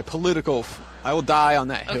my political. I will die on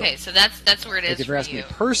that hill. Okay, so that's where it is. If you're asking me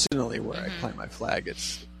personally where I plant my flag,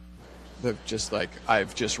 it's just like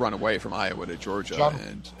I've just run away from Iowa to Georgia,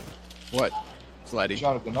 and what, Sladdy?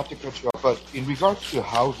 Jonathan, not to cut you off, but in regards to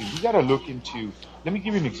housing, we got to look into. Let me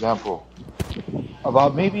give you an example.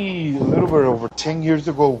 About maybe a little bit over 10 years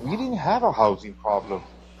ago, we didn't have a housing problem.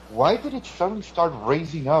 Why did it suddenly start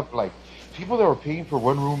raising up? Like people that were paying for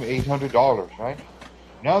one room $800, right?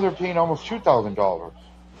 Now they're paying almost $2,000.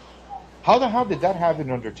 How the hell did that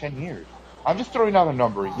happen under 10 years? I'm just throwing out a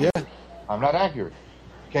number. Yeah. I'm not accurate.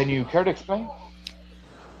 Can you care to explain?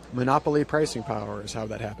 Monopoly pricing power is how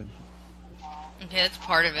that happened. Okay, that's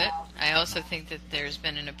part of it. I also think that there's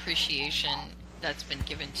been an appreciation that's been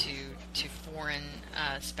given to foreign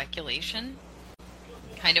speculation.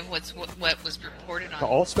 Kind of what was reported on.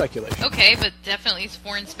 All speculation. Okay, but definitely it's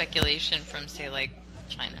foreign speculation from, say, like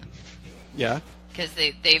China. Yeah. Because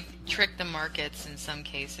they've tricked the markets in some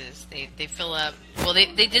cases. They fill up. Well, they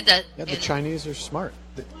did that. Yeah, the Chinese are smart.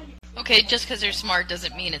 Okay, just because they're smart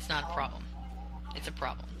doesn't mean it's not a problem. It's a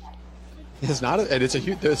problem. It's not.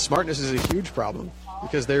 The smartness is a huge problem.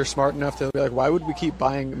 Because they're smart enough to be like, why would we keep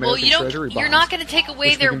buying American treasury bonds? You're not going to take away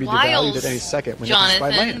which their can be wiles, devalued at any second when they just buy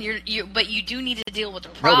land. But you do need to deal with the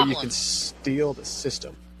No, problem. but you can steal the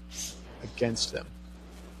system against them.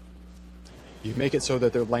 You make it so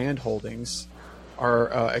that their land holdings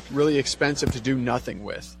are really expensive to do nothing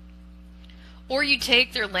with. Or you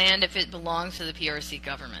take their land if it belongs to the PRC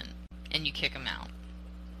government, and you kick them out.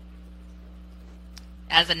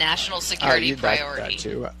 As a national security priority. That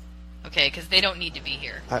too. Okay, because they don't need to be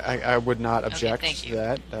here. I would not object thank to you.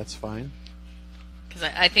 that. That's fine. Because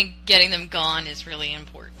I think getting them gone is really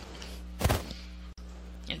important.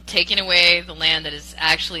 And taking away the land that is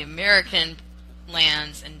actually American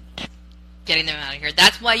lands and getting them out of here.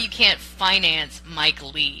 That's why you can't finance Mike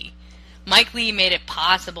Lee. Mike Lee made it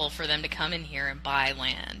possible for them to come in here and buy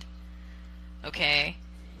land. Okay?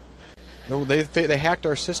 No, they hacked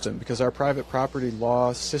our system because our private property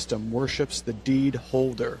law system worships the deed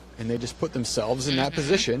holder, and they just put themselves in that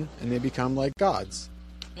position, and they become like gods.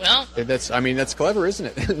 Well, that's clever,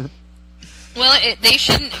 isn't it? Well, they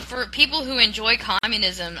shouldn't. For people who enjoy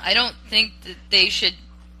communism, I don't think that they should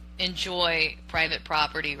enjoy private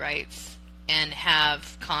property rights and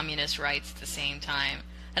have communist rights at the same time.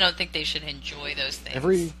 I don't think they should enjoy those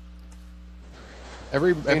things.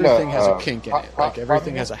 Everything has a kink in it. Like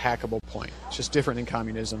everything has a hackable point. It's just different in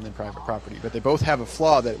communism than private property. But they both have a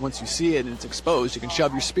flaw that once you see it and it's exposed, you can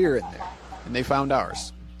shove your spear in there. And they found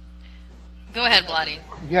ours. Go ahead, Bloody.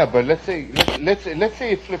 Yeah, but let's say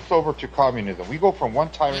it flips over to communism. We go from one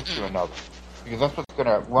tyrant to another, because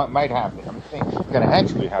that's what might happen. I'm saying it's going to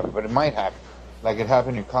actually happen, but it might happen, like it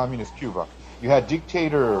happened in communist Cuba. You had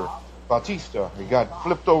dictator Batista. He got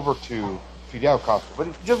flipped over to Fidel Castro, but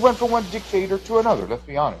it just went from one dictator to another. Let's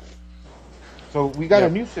be honest. So we got a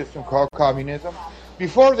new system called communism.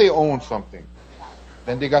 Before they owned something,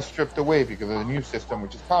 then they got stripped away because of the new system,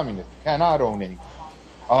 which is communism. You cannot own anything.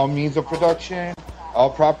 All means of production, all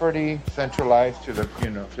property centralized to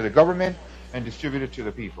the government and distributed to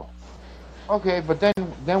the people. Okay, but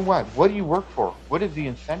then what? What do you work for? What is the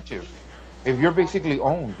incentive? If you're basically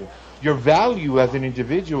owned, your value as an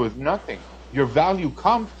individual is nothing. Your value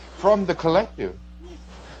comes from the collective.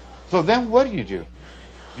 So then what do?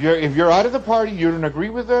 If you're out of the party, you don't agree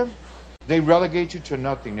with them, they relegate you to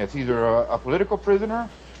nothing. That's either a political prisoner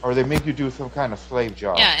or they make you do some kind of slave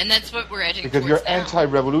job. Yeah, and that's what we're edging because towards you're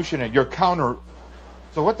anti-revolutionary, you're counter.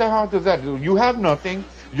 So what the hell does that do? You have nothing.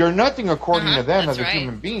 You're nothing according to them as a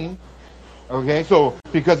human being. Okay, so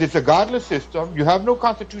because it's a godless system, you have no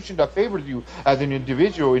constitution that favors you as an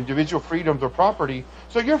individual freedoms or property.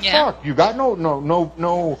 So you're fucked. You got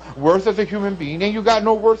no worth as a human being, and you got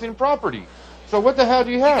no worth in property. So what the hell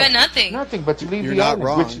do you have? You got nothing. Nothing but to leave You're the not island.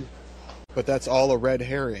 wrong, but that's all a red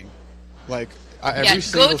herring. Like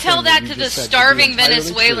go tell that to the starving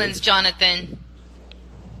Venezuelans, Jonathan.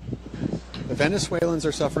 The Venezuelans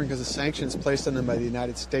are suffering because of sanctions placed on them by the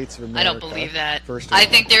United States of America. I don't believe that. I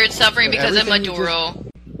think they're suffering because of Maduro.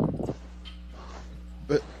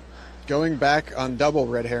 But going back on double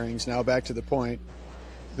red herrings now, back to the point.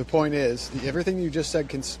 The point is, everything you just said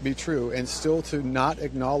can be true, and still to not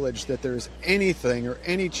acknowledge that there's anything or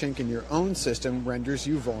any chink in your own system renders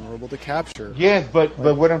you vulnerable to capture. Yes, but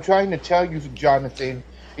what I'm trying to tell you, Jonathan,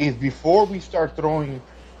 is before we start throwing,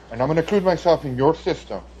 and I'm going to include myself in your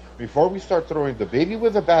system, before we start throwing the baby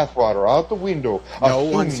with the bathwater out the window,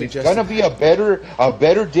 it's going to be a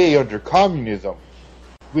better day under communism,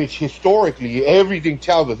 which historically everything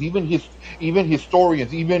tells us, even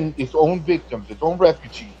historians, even its own victims, its own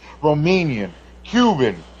refugees, Romanian,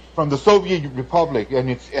 Cuban, from the Soviet Republic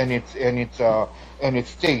and its states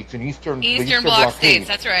and Eastern Bloc states.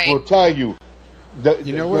 That's right. Will tell you.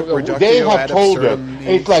 You know what? They have told us.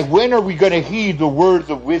 It's like, when are we going to heed the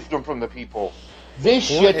words of wisdom from the people? This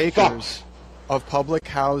 4 shit acres sucks. of public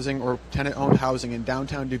housing or tenant-owned housing in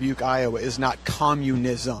downtown Dubuque, Iowa, is not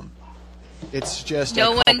communism. It's just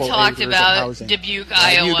no one talked about Dubuque,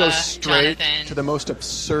 Iowa. You go straight Jonathan. to the most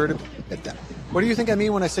absurd. What do you think I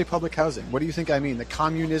mean when I say public housing? What do you think I mean? The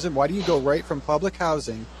communism? Why do you go right from public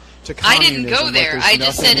housing to communism? I didn't go there. I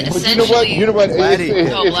just said essentially. You know what? It's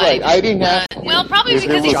right. I didn't have. Well, probably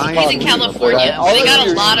because he's in California. They got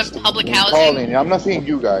a lot of public housing. I'm not saying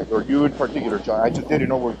you guys or you in particular, John. I just didn't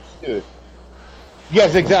know where you stood.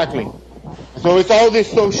 Yes, exactly. So it's all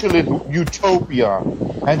this socialist utopia,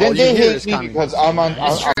 and then they hate me because I'm on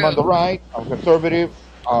the right. I'm conservative.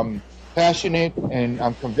 I'm passionate, and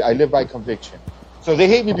I live by conviction. So they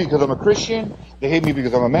hate me because I'm a Christian. They hate me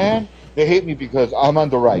because I'm a man. They hate me because I'm on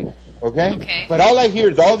the right. Okay? But all I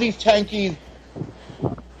hear is all these tankies.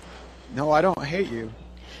 No, I don't hate you.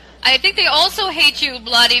 I think they also hate you,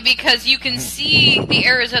 Bloody, because you can see the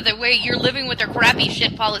errors of the way you're living with their crappy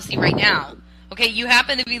shit policy right now. Okay, you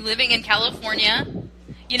happen to be living in California,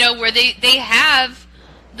 you know, where they have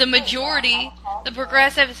the majority, the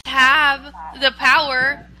progressives have the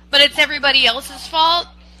power, but it's everybody else's fault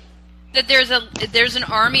that there's an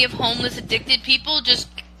army of homeless, addicted people just,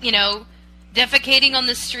 you know, defecating on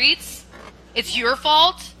the streets. It's your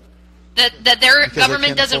fault that their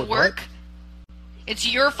government doesn't work. What? It's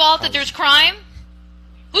your fault that there's crime.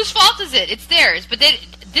 Whose fault is it? It's theirs. But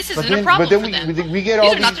this isn't a problem for them. We get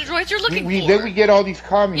all these are not the droids you're looking for. Then we get all these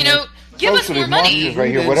communists. You know, give us more money.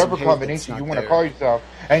 Right here, whatever combination you want to call yourself.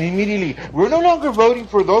 And immediately, we're no longer voting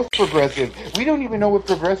for those progressives. We don't even know what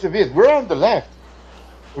progressive is. We're on the left.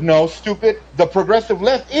 No, stupid. The progressive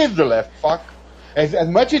left is the left. Fuck. As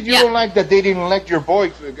much as you don't like that they didn't elect your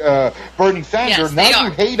boy, Bernie Sanders, now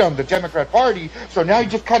you hate on the Democrat Party, so now you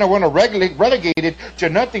just kind of want to relegate it to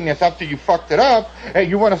nothingness after you fucked it up, and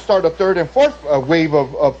you want to start a third and fourth wave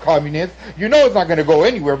of communists. You know it's not going to go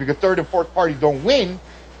anywhere because third and fourth parties don't win.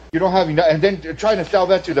 You don't have enough, and then trying to sell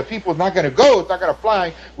that to the people is not going to go. It's not going to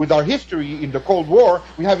fly with our history in the Cold War.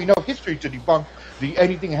 We have enough history to debunk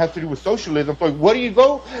anything that has to do with socialism. So what do? You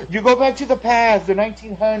go back to the past, the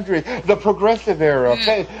 1900s, the progressive era,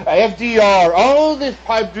 okay? FDR, all this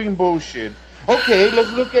pipe dream bullshit. Okay,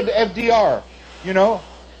 let's look at FDR, you know?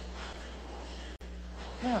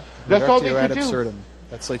 Yeah, that's all they could do. Absurdum.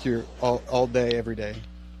 That's like you're all day, every day.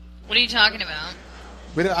 What are you talking about?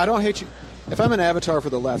 But I don't hate you. If I'm an avatar for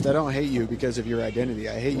the left, I don't hate you because of your identity.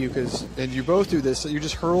 I hate you because, and you both do this, so you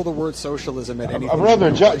just hurl the word socialism at anything.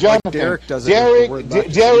 Brother, Jonathan, like Derek does it.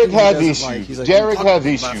 Derek has issues. Derek has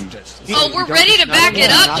issues. Oh, we're ready to back it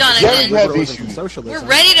up, Jonathan. Derek has issues. We're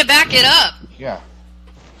ready to back it up. Yeah.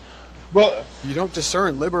 Well, you don't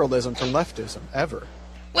discern liberalism from leftism, ever.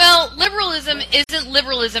 Well, liberalism isn't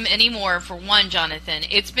liberalism anymore, for one, Jonathan.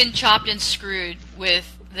 It's been chopped and screwed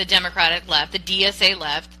with the Democratic left, the DSA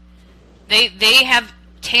left. They have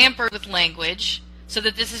tampered with language so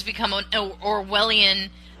that this has become an Orwellian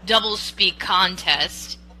doublespeak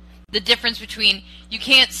contest. The difference between you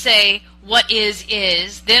can't say what is.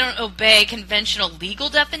 They don't obey conventional legal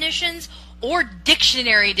definitions or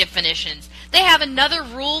dictionary definitions. They have another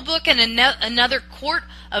rule book and another court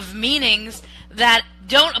of meanings that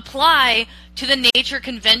don't apply to the nature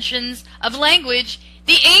conventions of language,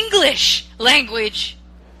 the English language.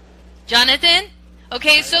 Jonathan?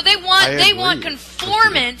 Okay, so they want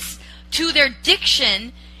conformance to their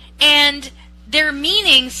diction and their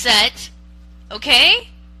meaning set, okay?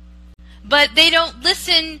 But they don't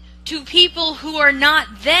listen to people who are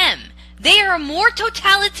not them. They are more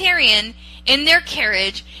totalitarian in their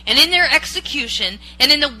carriage and in their execution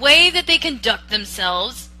and in the way that they conduct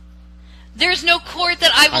themselves. There's no court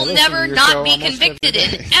that I will never not be convicted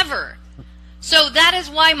in, ever. So that is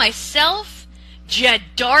why myself, Jed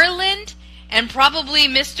Darland, and probably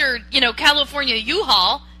Mr. California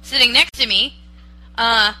U-Haul sitting next to me,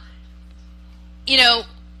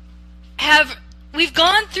 we've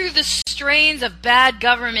gone through the strains of bad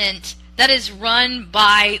government that is run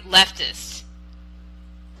by leftists.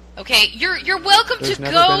 Okay, you're welcome to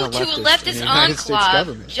go to a leftist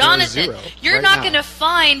enclave, Jonathan. You're not going to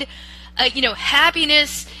find,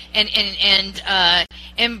 happiness and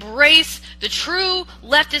embrace the true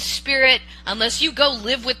leftist spirit unless you go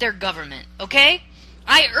live with their government, okay?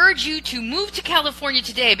 I urge you to move to California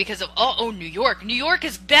today because of, New York. New York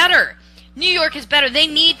is better. New York is better. They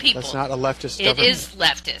need people. That's not a leftist government. It is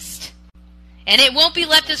leftist. And it won't be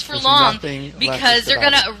leftist for long because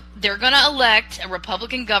they're gonna elect a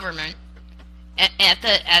Republican government at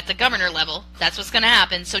the governor level. That's what's gonna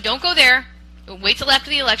happen. So don't go there. Wait till after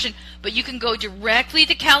the election, but you can go directly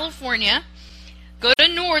to California, go to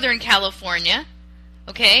Northern California,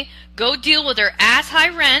 okay? Go deal with their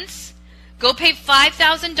ass-high rents, go pay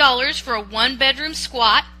 $5,000 for a one-bedroom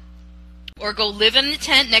squat, or go live in a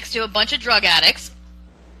tent next to a bunch of drug addicts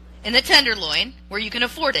in the Tenderloin where you can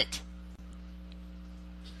afford it.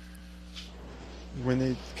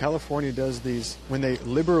 When California does these, when they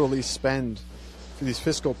liberally spend for these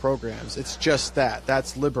fiscal programs, it's just that.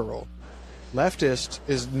 That's liberal. Leftist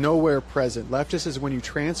is nowhere present. Leftist is when you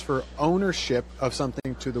transfer ownership of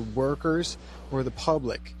something to the workers or the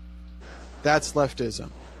public. That's leftism.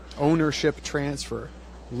 Ownership transfer.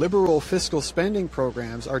 Liberal fiscal spending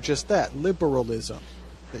programs are just that, liberalism.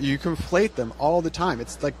 You conflate them all the time.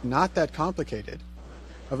 It's like not that complicated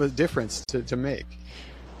of a difference to make.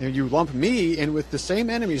 You lump me in with the same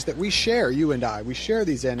enemies that we share, you and I. We share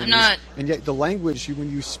these enemies. And yet the language,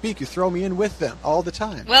 when you speak, you throw me in with them all the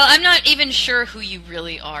time. Well, I'm not even sure who you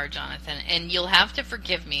really are, Jonathan, and you'll have to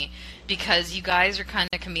forgive me because you guys are kind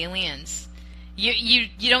of chameleons. You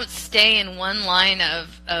don't stay in one line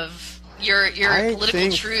of your political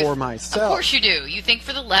think truth. For myself. Of course you do. You think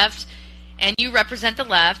for the left, and you represent the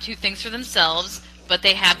left who thinks for themselves, but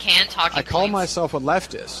they have canned talking I call points. myself a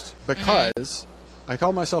leftist because I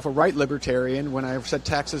call myself a right libertarian when I said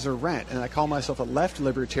taxes are rent, and I call myself a left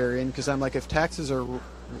libertarian because I'm like, if taxes are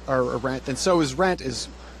rent, then so is rent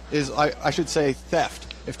I should say theft.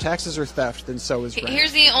 If taxes are theft, then so is rent.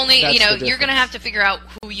 Here's the only, you're going to have to figure out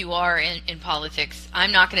who you are in politics.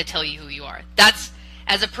 I'm not going to tell you who you are. That's,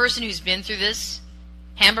 as a person who's been through this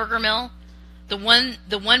hamburger mill, the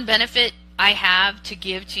one benefit I have to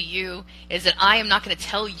give to you is that I am not going to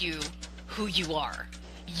tell you who you are.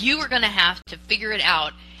 You are going to have to figure it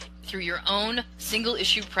out through your own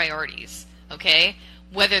single-issue priorities, okay?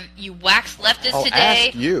 Whether you wax leftist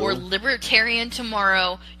today or libertarian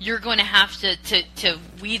tomorrow, you're going to have to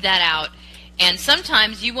weed that out. And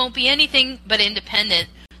sometimes you won't be anything but independent,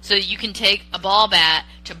 so you can take a ball bat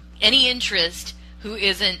to any interest who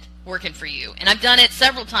isn't working for you. And I've done it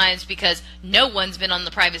several times because no one's been on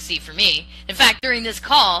the privacy for me. In fact, during this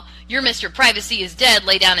call, your Mr. Privacy is dead,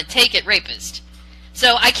 lay down and take it rapist.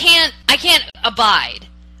 So I can't abide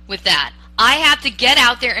with that. I have to get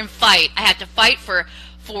out there and fight. I have to fight for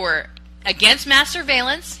against mass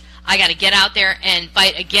surveillance. I got to get out there and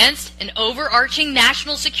fight against an overarching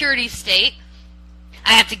national security state.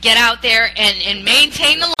 I have to get out there and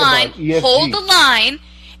maintain the line, hold the line,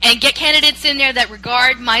 and get candidates in there that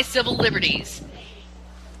regard my civil liberties.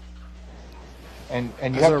 And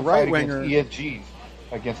you have to fight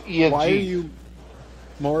against ESGs. Why are you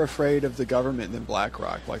more afraid of the government than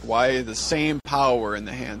BlackRock? Like, why the same power in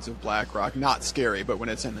the hands of BlackRock? Not scary, but when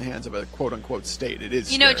it's in the hands of a quote-unquote state, it is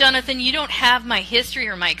scary. You know, Jonathan, you don't have my history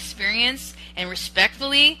or my experience, and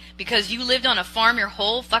respectfully, because you lived on a farm your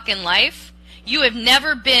whole fucking life, you have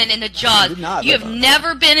never been in the jaws. You have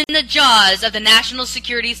never been in the jaws of the national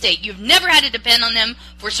security state. You've never had to depend on them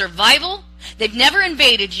for survival. They've never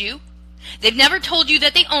invaded you. They've never told you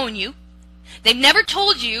that they own you. They've never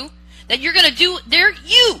told you that you're going to do,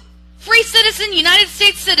 you, free citizen, United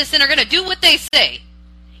States citizen, are going to do what they say.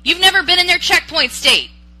 You've never been in their checkpoint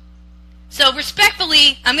state. So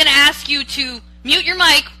respectfully, I'm going to ask you to mute your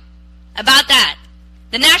mic about that.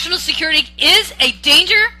 The national security is a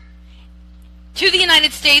danger to the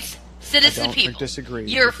United States citizen people. I disagree.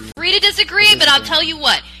 You're free to disagree, but I'll tell you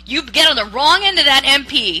what. You get on the wrong end of that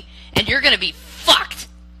MP, and you're going to be fucked.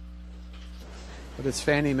 But it's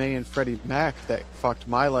Fannie Mae and Freddie Mac that fucked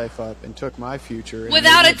my life up and took my future.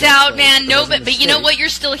 Without a doubt, man. But you know what? You're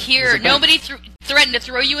still here. Nobody threatened to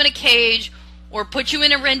throw you in a cage or put you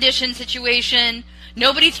in a rendition situation.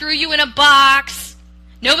 Nobody threw you in a box.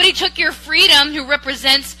 Nobody took your freedom who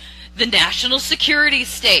represents the national security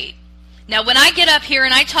state. Now, when I get up here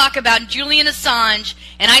and I talk about Julian Assange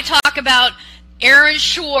and I talk about Aaron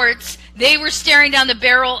Swartz, they were staring down the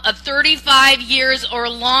barrel of 35 years or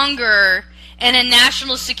longer in a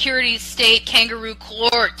national security state kangaroo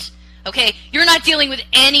court. Okay? You're not dealing with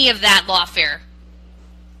any of that lawfare.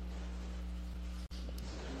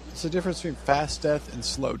 It's the difference between fast death and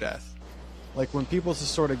slow death. Like when people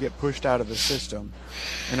just sort of get pushed out of the system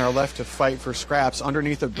and are left to fight for scraps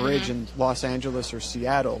underneath a bridge in Los Angeles or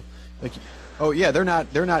Seattle, like, oh yeah, they're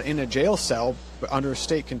not in a jail cell but under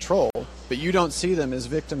state control, but you don't see them as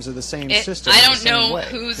victims of the same system. I don't know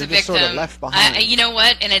who's a victim. Sort of left behind. You know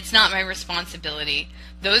what? And it's not my responsibility.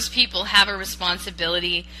 Those people have a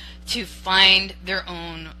responsibility to find their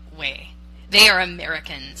own way. They are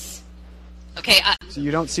Americans. Okay. So you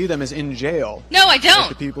don't see them as in jail. No, I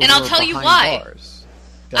don't. And I'll tell you why. Bars.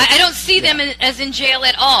 I don't see them as in jail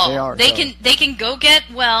at all. They are. They can go get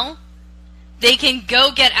well. They can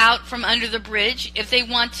go get out from under the bridge if they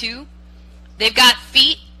want to. They've got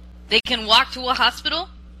feet. They can walk to a hospital.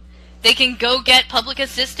 They can go get public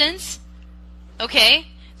assistance. Okay?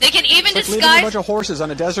 They can even it's like disguise... leaving a bunch of horses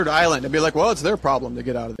on a desert island and be like, well, it's their problem to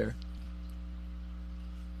get out of there.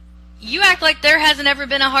 You act like there hasn't ever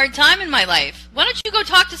been a hard time in my life. Why don't you go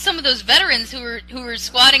talk to some of those veterans who are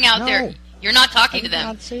squatting out there? You're not talking to them.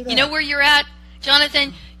 Not say that. You know where you're at,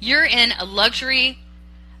 Jonathan? You're in a luxury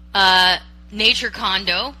nature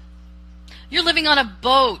condo. You're living on a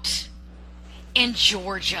boat in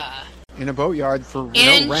Georgia. in a boatyard for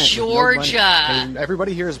in no rent, Georgia. no money. And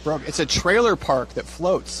everybody here is broke. It's a trailer park that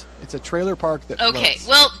floats. It's a trailer park that floats. Okay,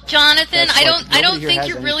 well, Jonathan, That's I like, don't nobody here think has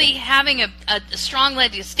you're really anything. having a strong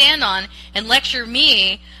leg to stand on and lecture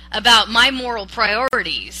me about my moral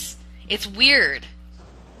priorities. It's weird.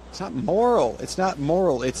 It's not moral. It's not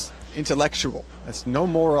moral. It's intellectual. It's no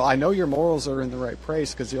moral. I know your morals are in the right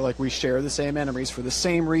place because you're like, we share the same enemies for the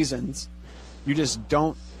same reasons. You just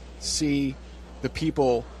don't see the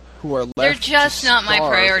people who are left. They're just to not my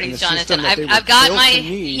starve in priorities, the Jonathan. system that they were I've got built my, to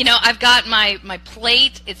need. I've got my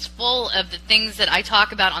plate. It's full of the things that I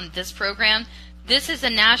talk about on this program. This is a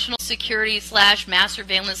national security / mass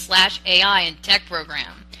surveillance / AI and tech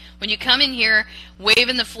program. When you come in here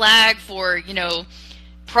waving the flag for,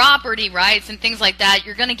 property rights and things like that,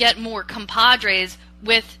 you're going to get more compadres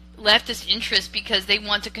with leftist interests because they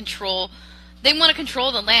want to control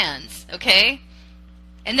the lands, okay?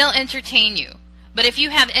 And they'll entertain you. But if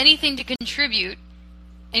you have anything to contribute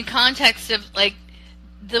in context of like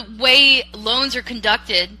the way loans are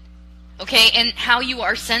conducted, okay, and how you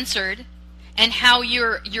are censored and how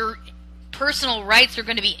your personal rights are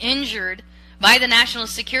going to be injured by the national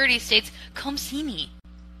security states, come see me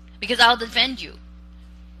because I'll defend you.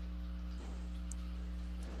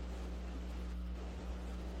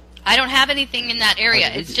 I don't have anything in that area.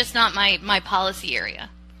 It's just not my policy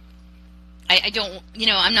area. I don't,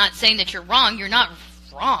 I'm not saying that you're wrong. You're not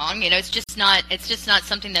wrong. It's just not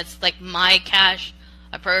something that's like my cache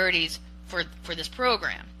of priorities for this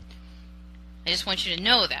program. I just want you to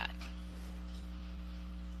know that.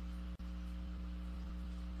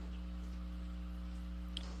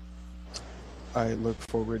 I look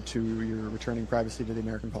forward to your returning privacy to the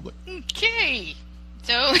American public. Okay.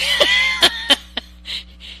 So, you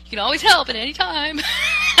can always help at any time.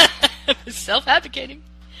 Self-advocating.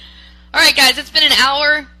 All right, guys, it's been an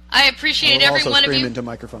hour. I appreciate every one of scream you. into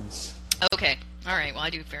microphones. Okay. All right. Well, I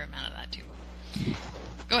do a fair amount of that, too.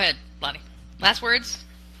 Go ahead, Lonnie. Last words?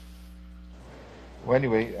 Well,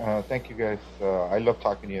 anyway, thank you guys. I love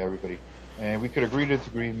talking to you, everybody. And we could agree to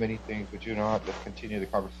disagree in many things, but you know what? Let's continue the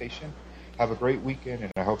conversation. Have a great weekend,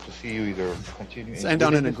 and I hope to see you either continue. Let's end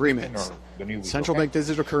on an agreement. Or the new week, Central okay? bank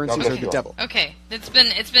digital currencies are the devil. Okay. It's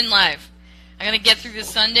been live. I'm gonna get through this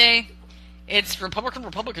Sunday. It's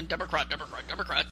Republican, Democrat.